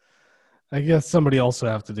 I guess somebody else will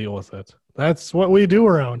have to deal with it. That's what we do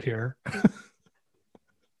around here.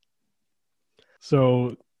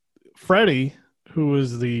 So Freddy, who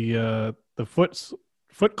was the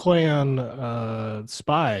Foot Clan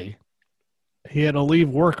spy, he had to leave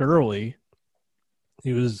work early.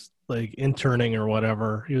 He was like interning or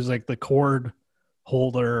whatever. He was like the cord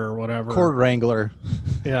holder or whatever. Cord wrangler.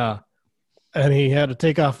 Yeah. And he had to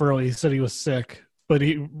take off early. He said he was sick, but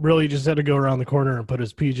he really just had to go around the corner and put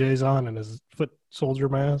his PJs on and his foot soldier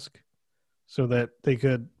mask so that they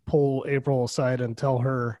could pull April aside and tell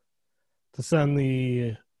her to send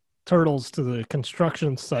the turtles to the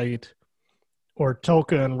construction site, or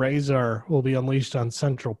Toka and Razor will be unleashed on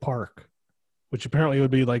Central Park, which apparently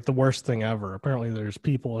would be like the worst thing ever. Apparently there's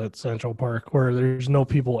people at Central Park where there's no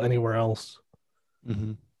people anywhere else.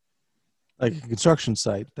 Mm-hmm. Like a construction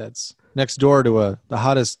site that's next door to the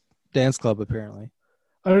hottest dance club, apparently.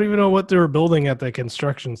 I don't even know what they were building at that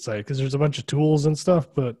construction site because there's a bunch of tools and stuff,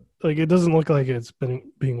 but like it doesn't look like it's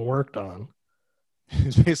been being worked on.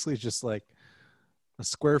 It's basically just like a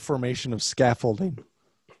square formation of scaffolding.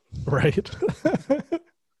 Right.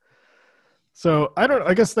 So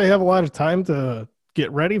I guess they have a lot of time to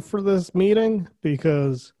get ready for this meeting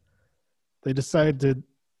because they decide to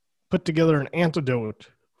put together an antidote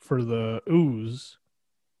for the ooze,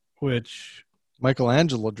 which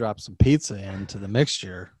Michelangelo dropped some pizza into the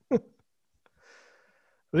mixture. They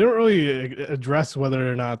don't really address whether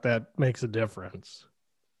or not that makes a difference.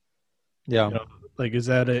 Yeah. Like, is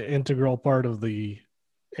that an integral part of the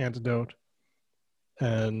antidote,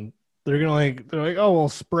 and they're like, oh, we'll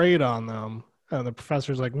spray it on them, and the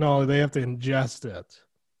professor's like, no, they have to ingest it.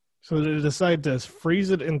 So they decide to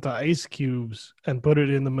freeze it into ice cubes and put it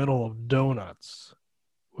in the middle of donuts,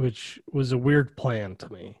 which was a weird plan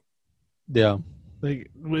to me. Yeah.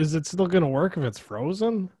 Like, is it still going to work if it's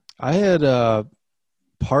frozen? I had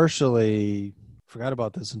partially forgot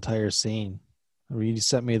about this entire scene. You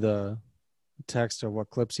sent me the text of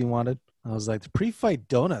what clips you wanted. I was like, the pre-fight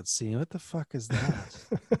donut scene, what the fuck is that?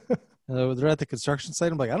 And they're at the construction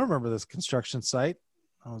site. I'm like, I don't remember this construction site.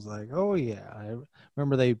 I was like, oh yeah. I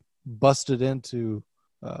remember they busted into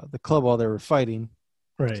the club while they were fighting.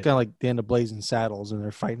 Right. It's kind of like the end of Blazing Saddles, and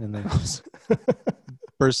they're fighting and then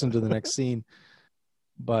burst into the next scene.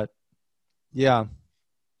 But yeah,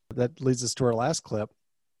 that leads us to our last clip.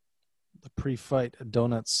 The pre-fight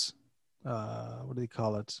donuts, what do they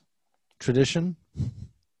call it? Tradition?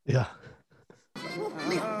 Yeah.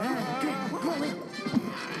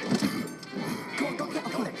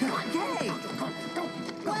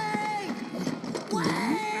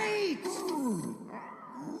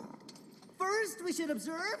 First, we should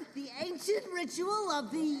observe the ancient ritual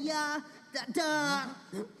of the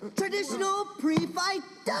traditional pre-fight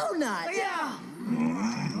donut. Yeah.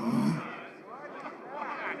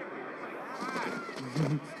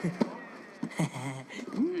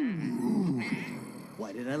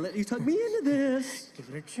 Why did I let you tug me into this? Give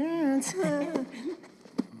it a chance. Come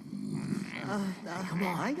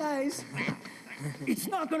on. Hi, guys. It's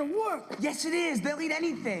not gonna work. Yes, it is. They'll eat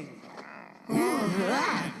anything.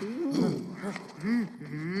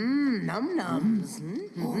 Num-nums.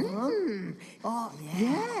 Oh,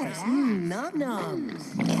 yes.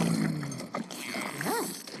 Num-nums.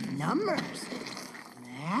 Numbers.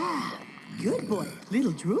 Yeah. Good boy.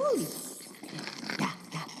 Little drooly.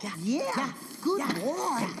 Yeah. Good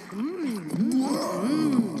boy.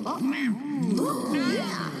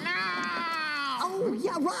 Oh,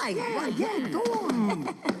 yeah, right. Yeah, go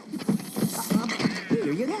on.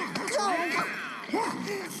 Here you go.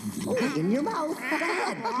 Oh, in your mouth. Go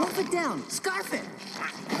ahead. Wolf it down. Scarf it.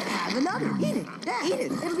 Have another. Eat it. Yeah. Eat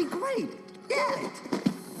it. It'll be great. Get it.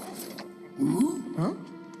 Huh?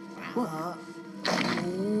 What?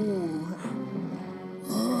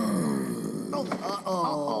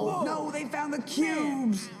 Uh-oh. No, they found the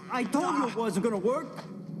cubes. I told you it wasn't gonna work.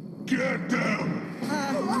 Get down!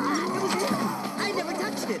 I never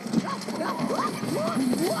touched it.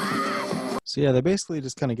 So yeah, they basically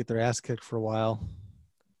just kind of get their ass kicked for a while.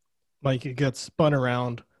 Like it gets spun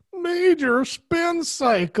around. Major spin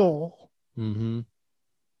cycle. Mm-hmm.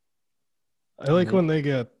 I like when they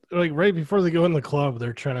get, like right before they go in the club,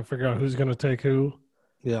 they're trying to figure out who's going to take who.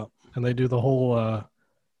 Yeah. And they do the whole,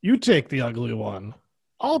 you take the ugly one.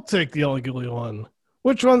 I'll take the ugly one.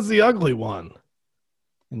 Which one's the ugly one?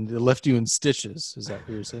 And they left you in stitches. Is that what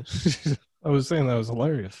you're saying? I was saying that was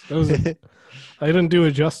hilarious. That was I didn't do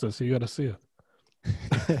it justice. You got to see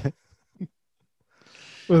it.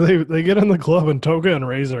 Well, they get in the club and Toga and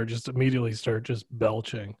Razor just immediately start just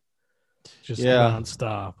belching. Just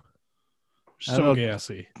nonstop. So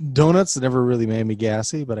gassy. Donuts never really made me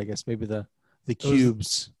gassy, but I guess maybe the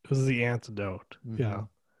cubes. It was the antidote. Mm-hmm. Yeah.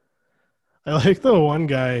 I like the one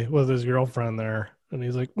guy with his girlfriend there, and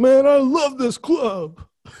he's like, man, I love this club.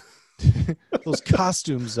 Those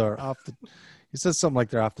costumes are off the... He says something like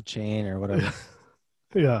they're off the chain or whatever.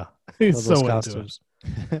 Yeah. He's so costumes.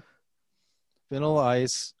 into it. Vanilla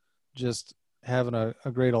Ice just having a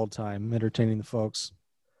great old time entertaining the folks.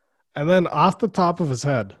 And then off the top of his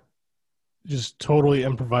head, just totally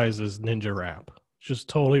improvises ninja rap. Just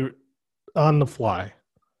totally on the fly.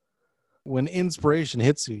 When inspiration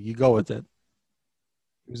hits you, you go with it.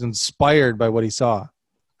 He was inspired by what he saw.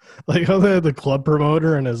 Like how they had the club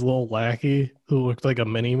promoter and his little lackey who looked like a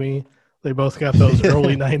mini-me. They both got those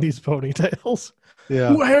early 90s ponytails. Yeah.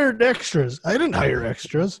 Who hired extras? I didn't hire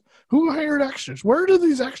extras. Who hired extras? Where did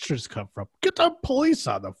these extras come from? Get the police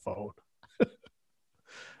on the phone.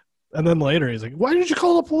 And then later he's like, why did you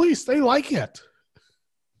call the police? They like it.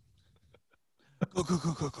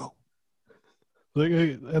 Go. Like,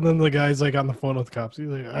 and then the guy's like on the phone with the cops. He's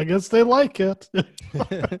like, I guess they like it.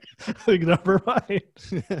 Like, never mind.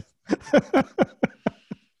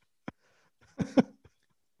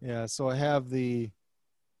 Yeah, so I have the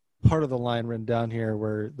part of the line written down here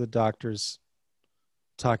where the doctor's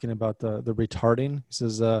talking about the retarding. He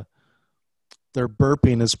says their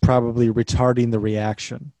burping is probably retarding the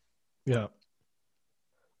reaction. Yeah.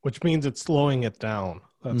 Which means it's slowing it down.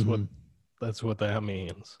 That's what that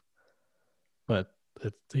means. But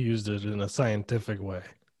he used it in a scientific way.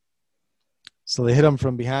 So they hit him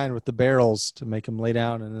from behind with the barrels to make him lay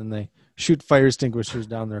down, and then they shoot fire extinguishers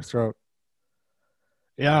down their throat.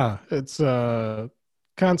 Yeah, it's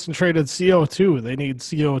concentrated CO2. They need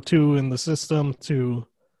CO2 in the system to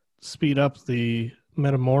speed up the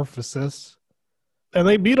metamorphosis. And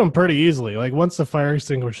they beat them pretty easily. Like, once the fire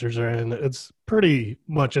extinguishers are in, it's pretty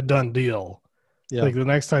much a done deal. Yeah. Like, the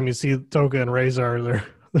next time you see Toka and Razor,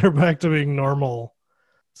 they're back to being normal,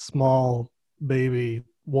 small baby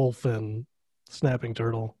wolf and snapping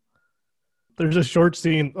turtle. There's a short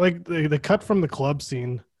scene, like the cut from the club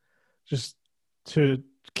scene, just to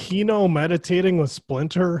Kino meditating with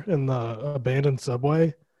Splinter in the abandoned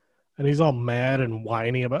subway, and he's all mad and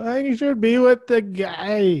whiny about, I should be with the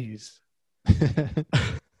guys.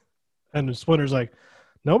 And Splinter's like,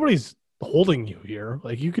 nobody's holding you here.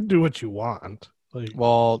 Like, you can do what you want. Like,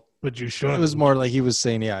 well, but you shouldn't. It was more like he was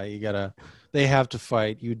saying, yeah, they have to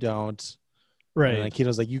fight. You don't. Right. And like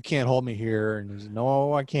Kino's like, you can't hold me here. And he's like,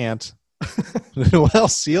 no, I can't. Well,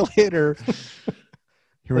 see you later.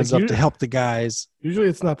 He runs up to help the guys. Usually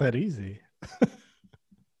it's not that easy.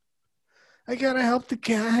 I gotta help the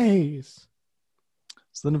guys.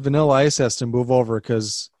 So then Vanilla Ice has to move over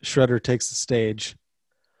because Shredder takes the stage.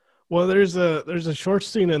 Well, there's a short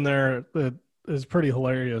scene in there that is pretty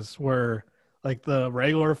hilarious where like the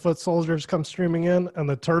regular foot soldiers come streaming in and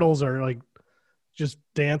the turtles are like just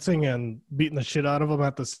dancing and beating the shit out of them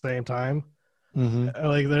at the same time.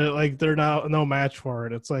 Mm-hmm. They're now no match for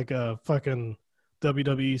it. It's like a fucking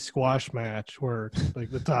WWE squash match where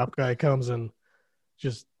like the top guy comes and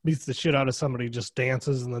just beats the shit out of somebody, just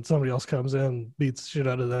dances, and then somebody else comes in, beats the shit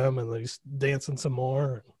out of them, and they're just dancing some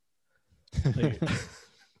more. They're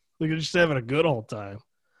just having a good old time.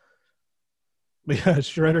 But yeah,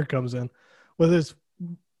 Shredder comes in with his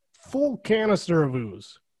full canister of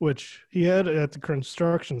ooze, which he had at the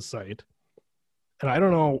construction site. And I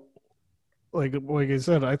don't know, like I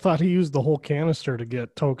said, I thought he used the whole canister to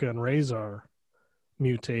get Toka and Razor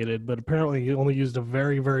mutated, but apparently he only used a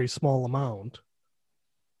very, very small amount.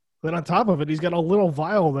 Then on top of it, he's got a little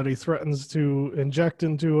vial that he threatens to inject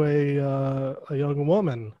into a young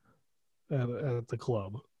woman at the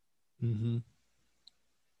club. Mm-hmm.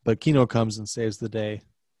 But Kino comes and saves the day,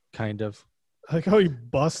 kind of. I like how he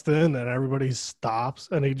busts in and everybody stops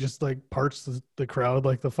and he just like parts the crowd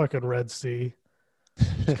like the fucking Red Sea.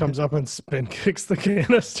 Just comes up and spin kicks the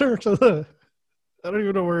canister to the... I don't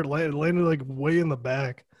even know where it landed. It landed like way in the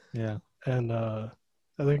back. Yeah. And I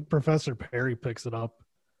think Professor Perry picks it up.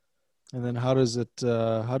 And then how does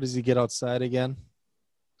he get outside again?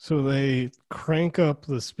 So they crank up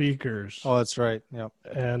the speakers. Oh, that's right. Yep.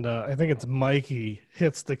 And I think it's Mikey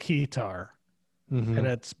hits the keytar. Mm-hmm.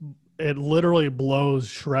 And it literally blows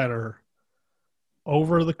Shredder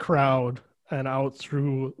over the crowd and out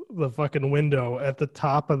through the fucking window at the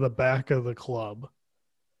top of the back of the club.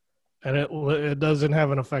 And it doesn't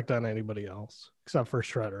have an effect on anybody else except for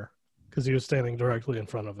Shredder because he was standing directly in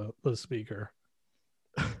front of the speaker.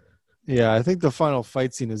 Yeah, I think the final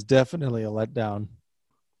fight scene is definitely a letdown.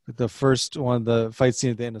 The first one, the fight scene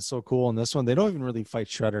at the end is so cool. And this one, they don't even really fight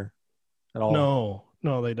Shredder at all.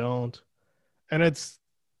 No, they don't. And it's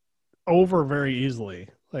over very easily.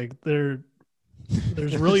 Like there's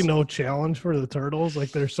really no challenge for the turtles.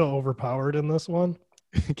 Like they're so overpowered in this one.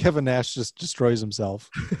 Kevin Nash just destroys himself.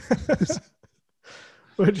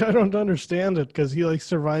 Which I don't understand it because he like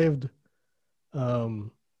survived a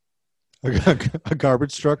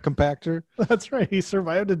garbage truck compactor. That's right. He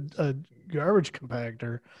survived a garbage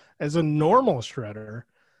compactor as a normal Shredder,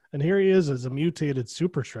 and here he is as a mutated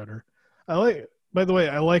super Shredder. By the way,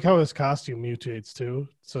 I like how his costume mutates too.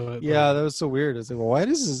 So that was so weird. It's like, well, why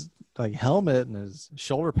does his like helmet and his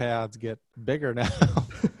shoulder pads get bigger now?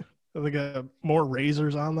 They got more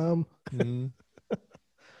razors on them. Mm-hmm.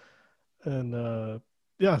 And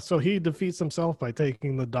so he defeats himself by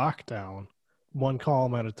taking the dock down one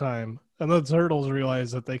column at a time. And the turtles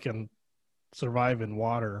realize that they can survive in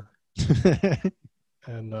water.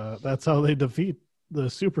 And that's how they defeat the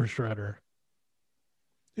Super Shredder.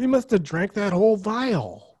 He must have drank that whole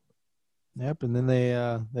vial. Yep, and then they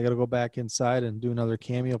got to go back inside and do another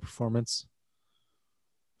cameo performance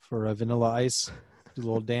for Vanilla Ice. Do a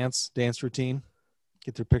little dance routine.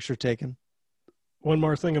 Get their picture taken. One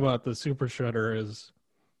more thing about the Super Shredder is,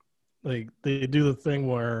 like, they do the thing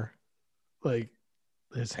where, like,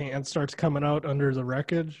 his hand starts coming out under the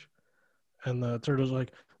wreckage, and the turtle's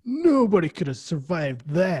like, nobody could have survived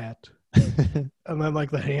that. And then,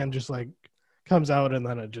 like, the hand just, like, comes out, and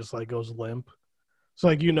then it just, like, goes limp. So,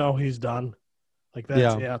 like, he's done. Like,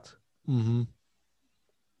 that's it. Mm-hmm.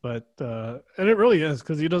 But, and it really is,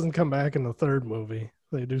 because he doesn't come back in the third movie.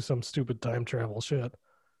 They do some stupid time travel shit.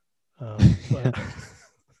 But,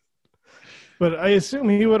 but I assume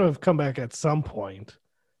he would have come back at some point.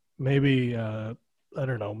 Maybe, I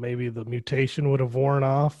don't know, maybe the mutation would have worn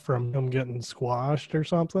off from him getting squashed or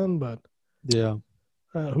something, but Yeah.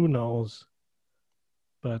 who knows?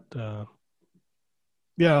 But,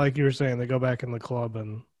 yeah, like you were saying, they go back in the club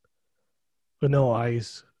and Vanilla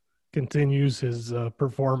Ice continues his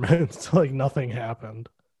performance like nothing happened.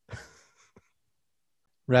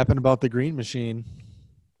 Rapping about the green machine.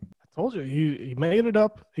 I told you, he made it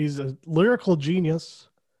up. He's a lyrical genius.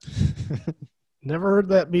 Never heard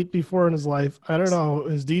that beat before in his life. I don't know.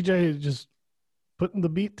 His DJ just putting the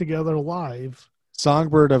beat together live.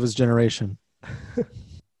 Songbird of his generation.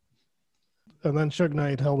 And then Suge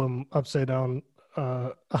Knight held him upside down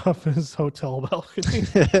off his hotel balcony.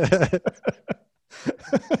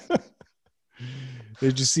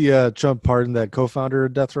 Did you see Trump pardon that co-founder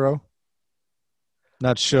of Death Row?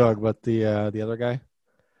 Not Suge, but the other guy.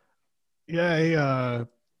 Yeah,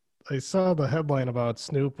 I saw the headline about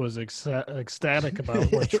Snoop was ecstatic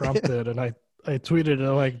about what Trump did, and I tweeted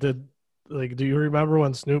it do you remember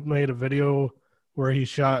when Snoop made a video where he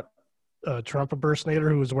shot a Trump impersonator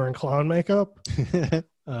who was wearing clown makeup?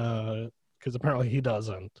 Because apparently he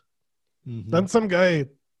doesn't. Mm-hmm. Then some guy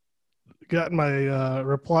got my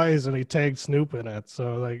replies and he tagged Snoop in it,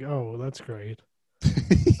 so like, oh, that's great.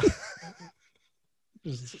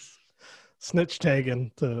 Just snitch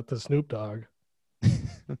tagging to Snoop Dogg.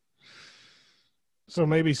 So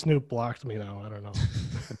maybe Snoop blocked me now. I don't know.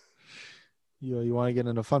 You want to get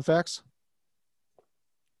into fun facts?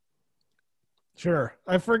 Sure.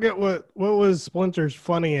 I forget what was Splinter's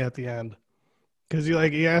funny at the end, because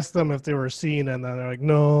he asked them if they were seen, and then they're like,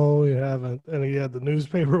 "No, you haven't." And he had the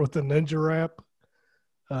newspaper with the ninja rap,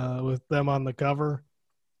 with them on the cover,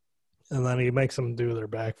 and then he makes them do their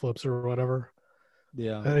backflips or whatever.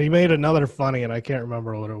 Yeah. And he made another funny, and I can't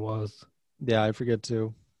remember what it was. Yeah, I forget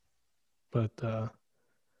too. But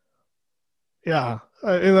yeah,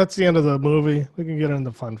 that's the end of the movie. We can get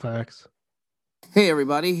into fun facts. Hey,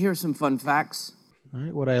 everybody, here's some fun facts. All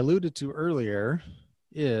right, what I alluded to earlier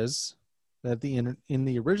is that in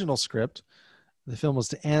the original script, the film was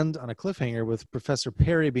to end on a cliffhanger with Professor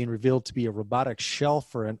Perry being revealed to be a robotic shell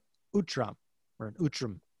for an Utram,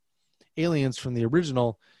 aliens from the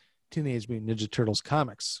original Teenage Mutant Ninja Turtles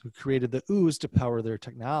comics, who created the Ooze to power their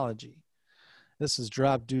technology. This is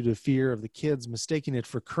dropped due to fear of the kids mistaking it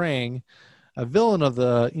for Krang, a villain of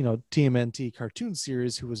the TMNT cartoon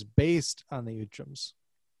series who was based on the Utrams.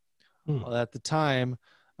 Well, at the time,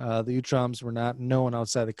 the Utrams were not known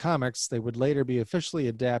outside the comics. They would later be officially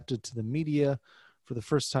adapted to the media for the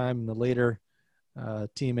first time in the later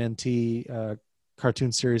TMNT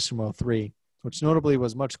cartoon series from 2003, which notably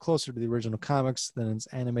was much closer to the original comics than its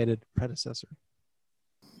animated predecessor.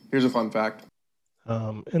 Here's a fun fact.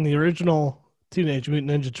 In the original Teenage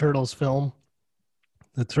Mutant Ninja Turtles film,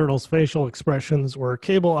 the Turtles' facial expressions were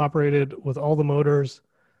cable operated with all the motors,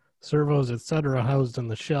 servos, etc. housed in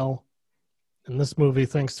the shell. In this movie,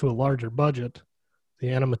 thanks to a larger budget, the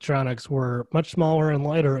animatronics were much smaller and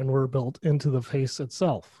lighter and were built into the face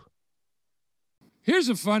itself. Here's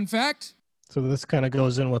a fun fact. So this kind of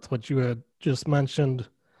goes in with what you had just mentioned.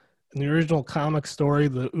 In the original comic story,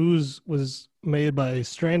 the Ooze was made by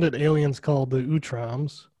stranded aliens called the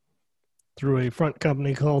Utrams through a front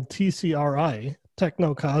company called TCRI,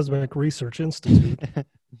 Techno-Cosmic Research Institute.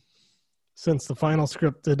 Since the final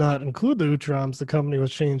script did not include the Utrams, the company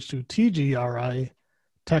was changed to TGRI,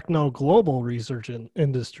 Techno Global Research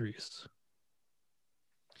Industries.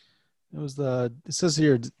 It says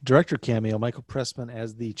here, director cameo, Michael Pressman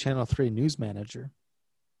as the Channel 3 news manager.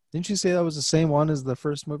 Didn't you say that was the same one as the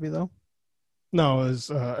first movie, though? No, I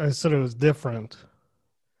said it was different.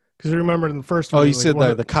 Because you remember in the first movie... Oh, you said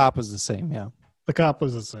the cop was the same, yeah. The cop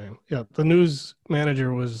was the same. Yeah, the news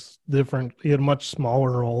manager was different. He had a much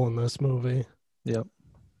smaller role in this movie. Yep.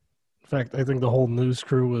 In fact, I think the whole news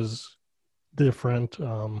crew was different.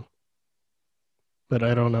 But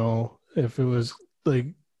I don't know if it was like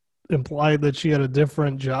implied that she had a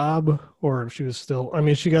different job or if she was still... I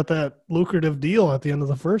mean, she got that lucrative deal at the end of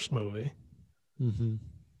the first movie. Mm-hmm.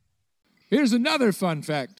 Here's another fun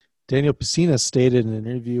fact. Daniel Pesina stated in an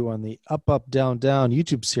interview on the Up, Up, Down, Down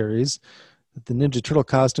YouTube series that the Ninja Turtle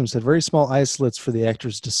costumes had very small eye slits for the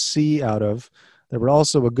actors to see out of. They were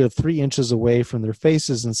also a good 3 inches away from their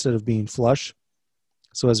faces instead of being flush.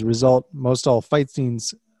 So as a result, most all fight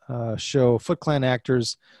scenes show Foot Clan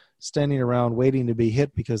actors standing around waiting to be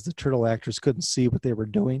hit because the turtle actors couldn't see what they were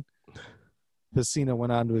doing. Pesina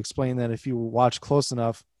went on to explain that if you watch close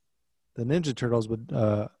enough, the Ninja Turtles would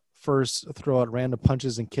first throw out random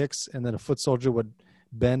punches and kicks, and then a foot soldier would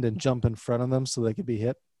bend and jump in front of them so they could be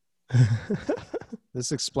hit.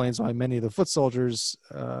 This explains why many of the foot soldier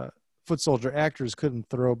actors couldn't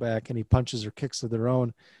throw back any punches or kicks of their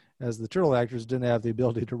own, as the turtle actors didn't have the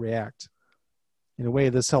ability to react. In a way,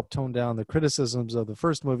 this helped tone down the criticisms of the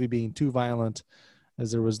first movie being too violent,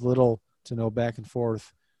 as there was little to no back and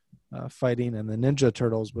forth fighting, and the Ninja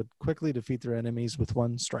Turtles would quickly defeat their enemies with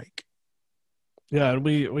one strike. Yeah,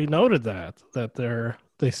 we noted that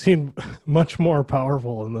they seem much more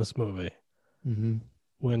powerful in this movie. Mm-hmm.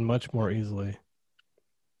 Win much more easily.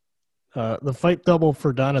 The fight double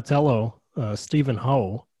for Donatello, Stephen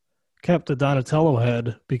Ho, kept a Donatello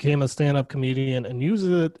head, became a stand-up comedian, and used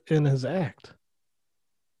it in his act.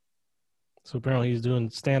 So apparently he's doing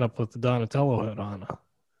stand-up with the Donatello head on.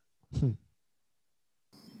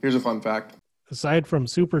 Here's a fun fact. Aside from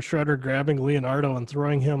Super Shredder grabbing Leonardo and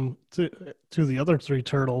throwing him to the other three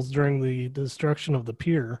turtles during the destruction of the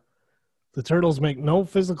pier, the turtles make no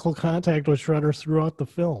physical contact with Shredder throughout the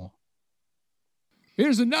film.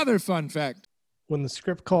 Here's another fun fact. When the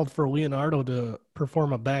script called for Leonardo to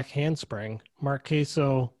perform a back handspring, Mark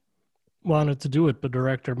Queso wanted to do it, but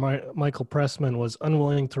director Michael Pressman was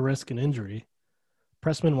unwilling to risk an injury.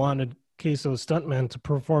 Pressman wanted Queso's stuntman to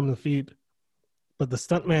perform the feat, but the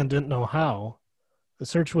stuntman didn't know how. The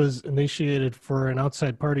search was initiated for an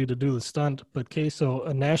outside party to do the stunt, but Queso,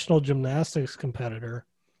 a national gymnastics competitor,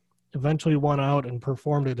 eventually won out and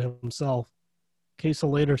performed it himself. Queso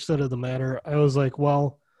later said of the matter, "I was like,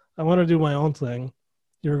 well, I want to do my own thing.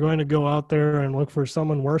 You're going to go out there and look for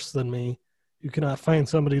someone worse than me. You cannot find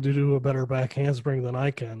somebody to do a better back handspring than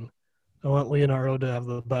I can. I want Leonardo to have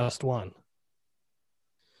the best one."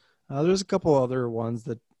 There's a couple other ones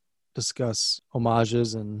that discuss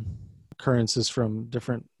homages and occurrences from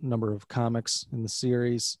different number of comics in the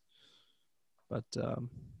series. But,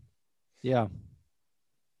 yeah,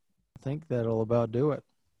 I think that'll about do it.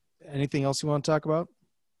 Anything else you want to talk about?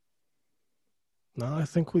 No, I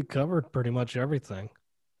think we covered pretty much everything.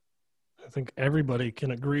 I think everybody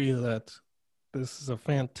can agree that this is a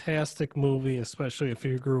fantastic movie, especially if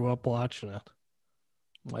you grew up watching it.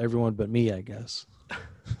 Well, everyone but me, I guess.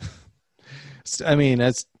 I mean,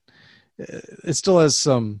 it still has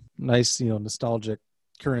some nice, nostalgic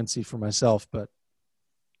currency for myself, but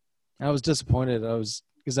I was disappointed.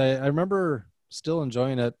 Because I remember still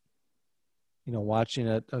enjoying it, watching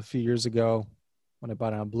it a few years ago when I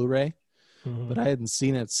bought it on Blu-ray, but I hadn't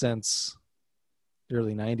seen it since the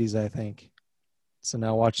early 90s, I think. So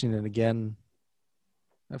now watching it again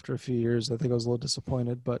after a few years, I think I was a little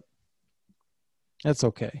disappointed, but that's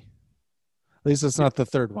okay. At least it's not the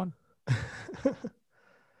third one.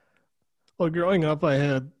 Well, growing up, I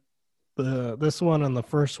had this one and the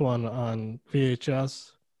first one on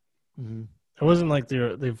VHS. Mm-hmm. It wasn't like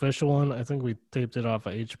the official one. I think we taped it off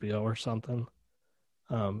of HBO or something.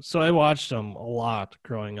 So I watched them a lot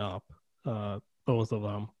growing up, both of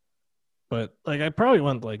them. But I probably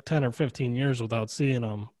went 10 or 15 years without seeing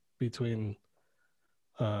them between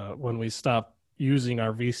when we stopped using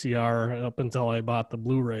our VCR up until I bought the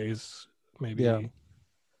Blu-rays, maybe, I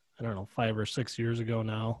don't know, 5 or 6 years ago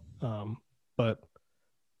now. But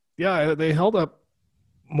yeah, they held up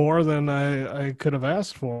more than I could have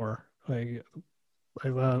asked for. I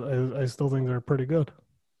still think they're pretty good.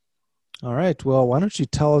 All right. Well, why don't you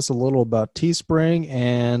tell us a little about Teespring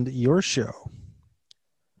and your show?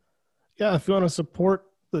 Yeah, if you want to support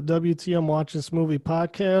the WTM Watch This Movie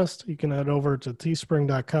podcast, you can head over to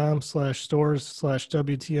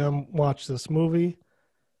teespring.com/stores/WTM Watch This Movie.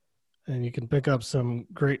 And you can pick up some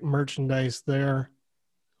great merchandise there.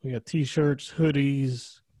 We got t-shirts,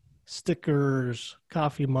 hoodies, stickers,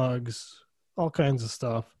 coffee mugs, all kinds of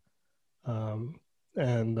stuff.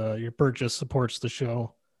 And your purchase supports the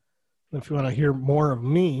show. And if you want to hear more of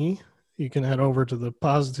me, you can head over to the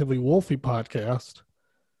Positively Wolfie podcast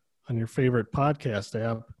on your favorite podcast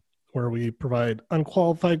app, where we provide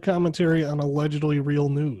unqualified commentary on allegedly real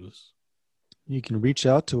news. You can reach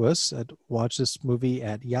out to us at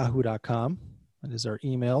watchthismovie@yahoo.com. That is our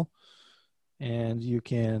email. And you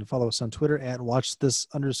can follow us on Twitter at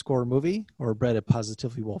watchthis_movie or Brett at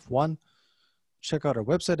PositivelyWolf1. Check out our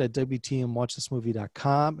website at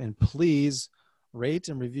WTMWatchThisMovie.com, and please rate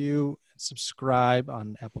and review and subscribe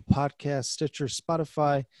on Apple Podcasts, Stitcher,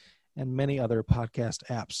 Spotify, and many other podcast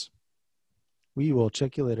apps. We will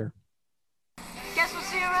check you later. Guess we'll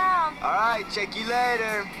see you around. All right, check you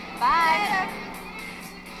later. Bye.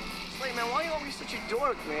 Wait, man, why are you always such a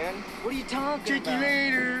dork, man? What are you talking Check about? you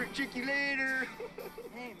later. Check you later.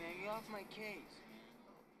 Hey, man, get off my case.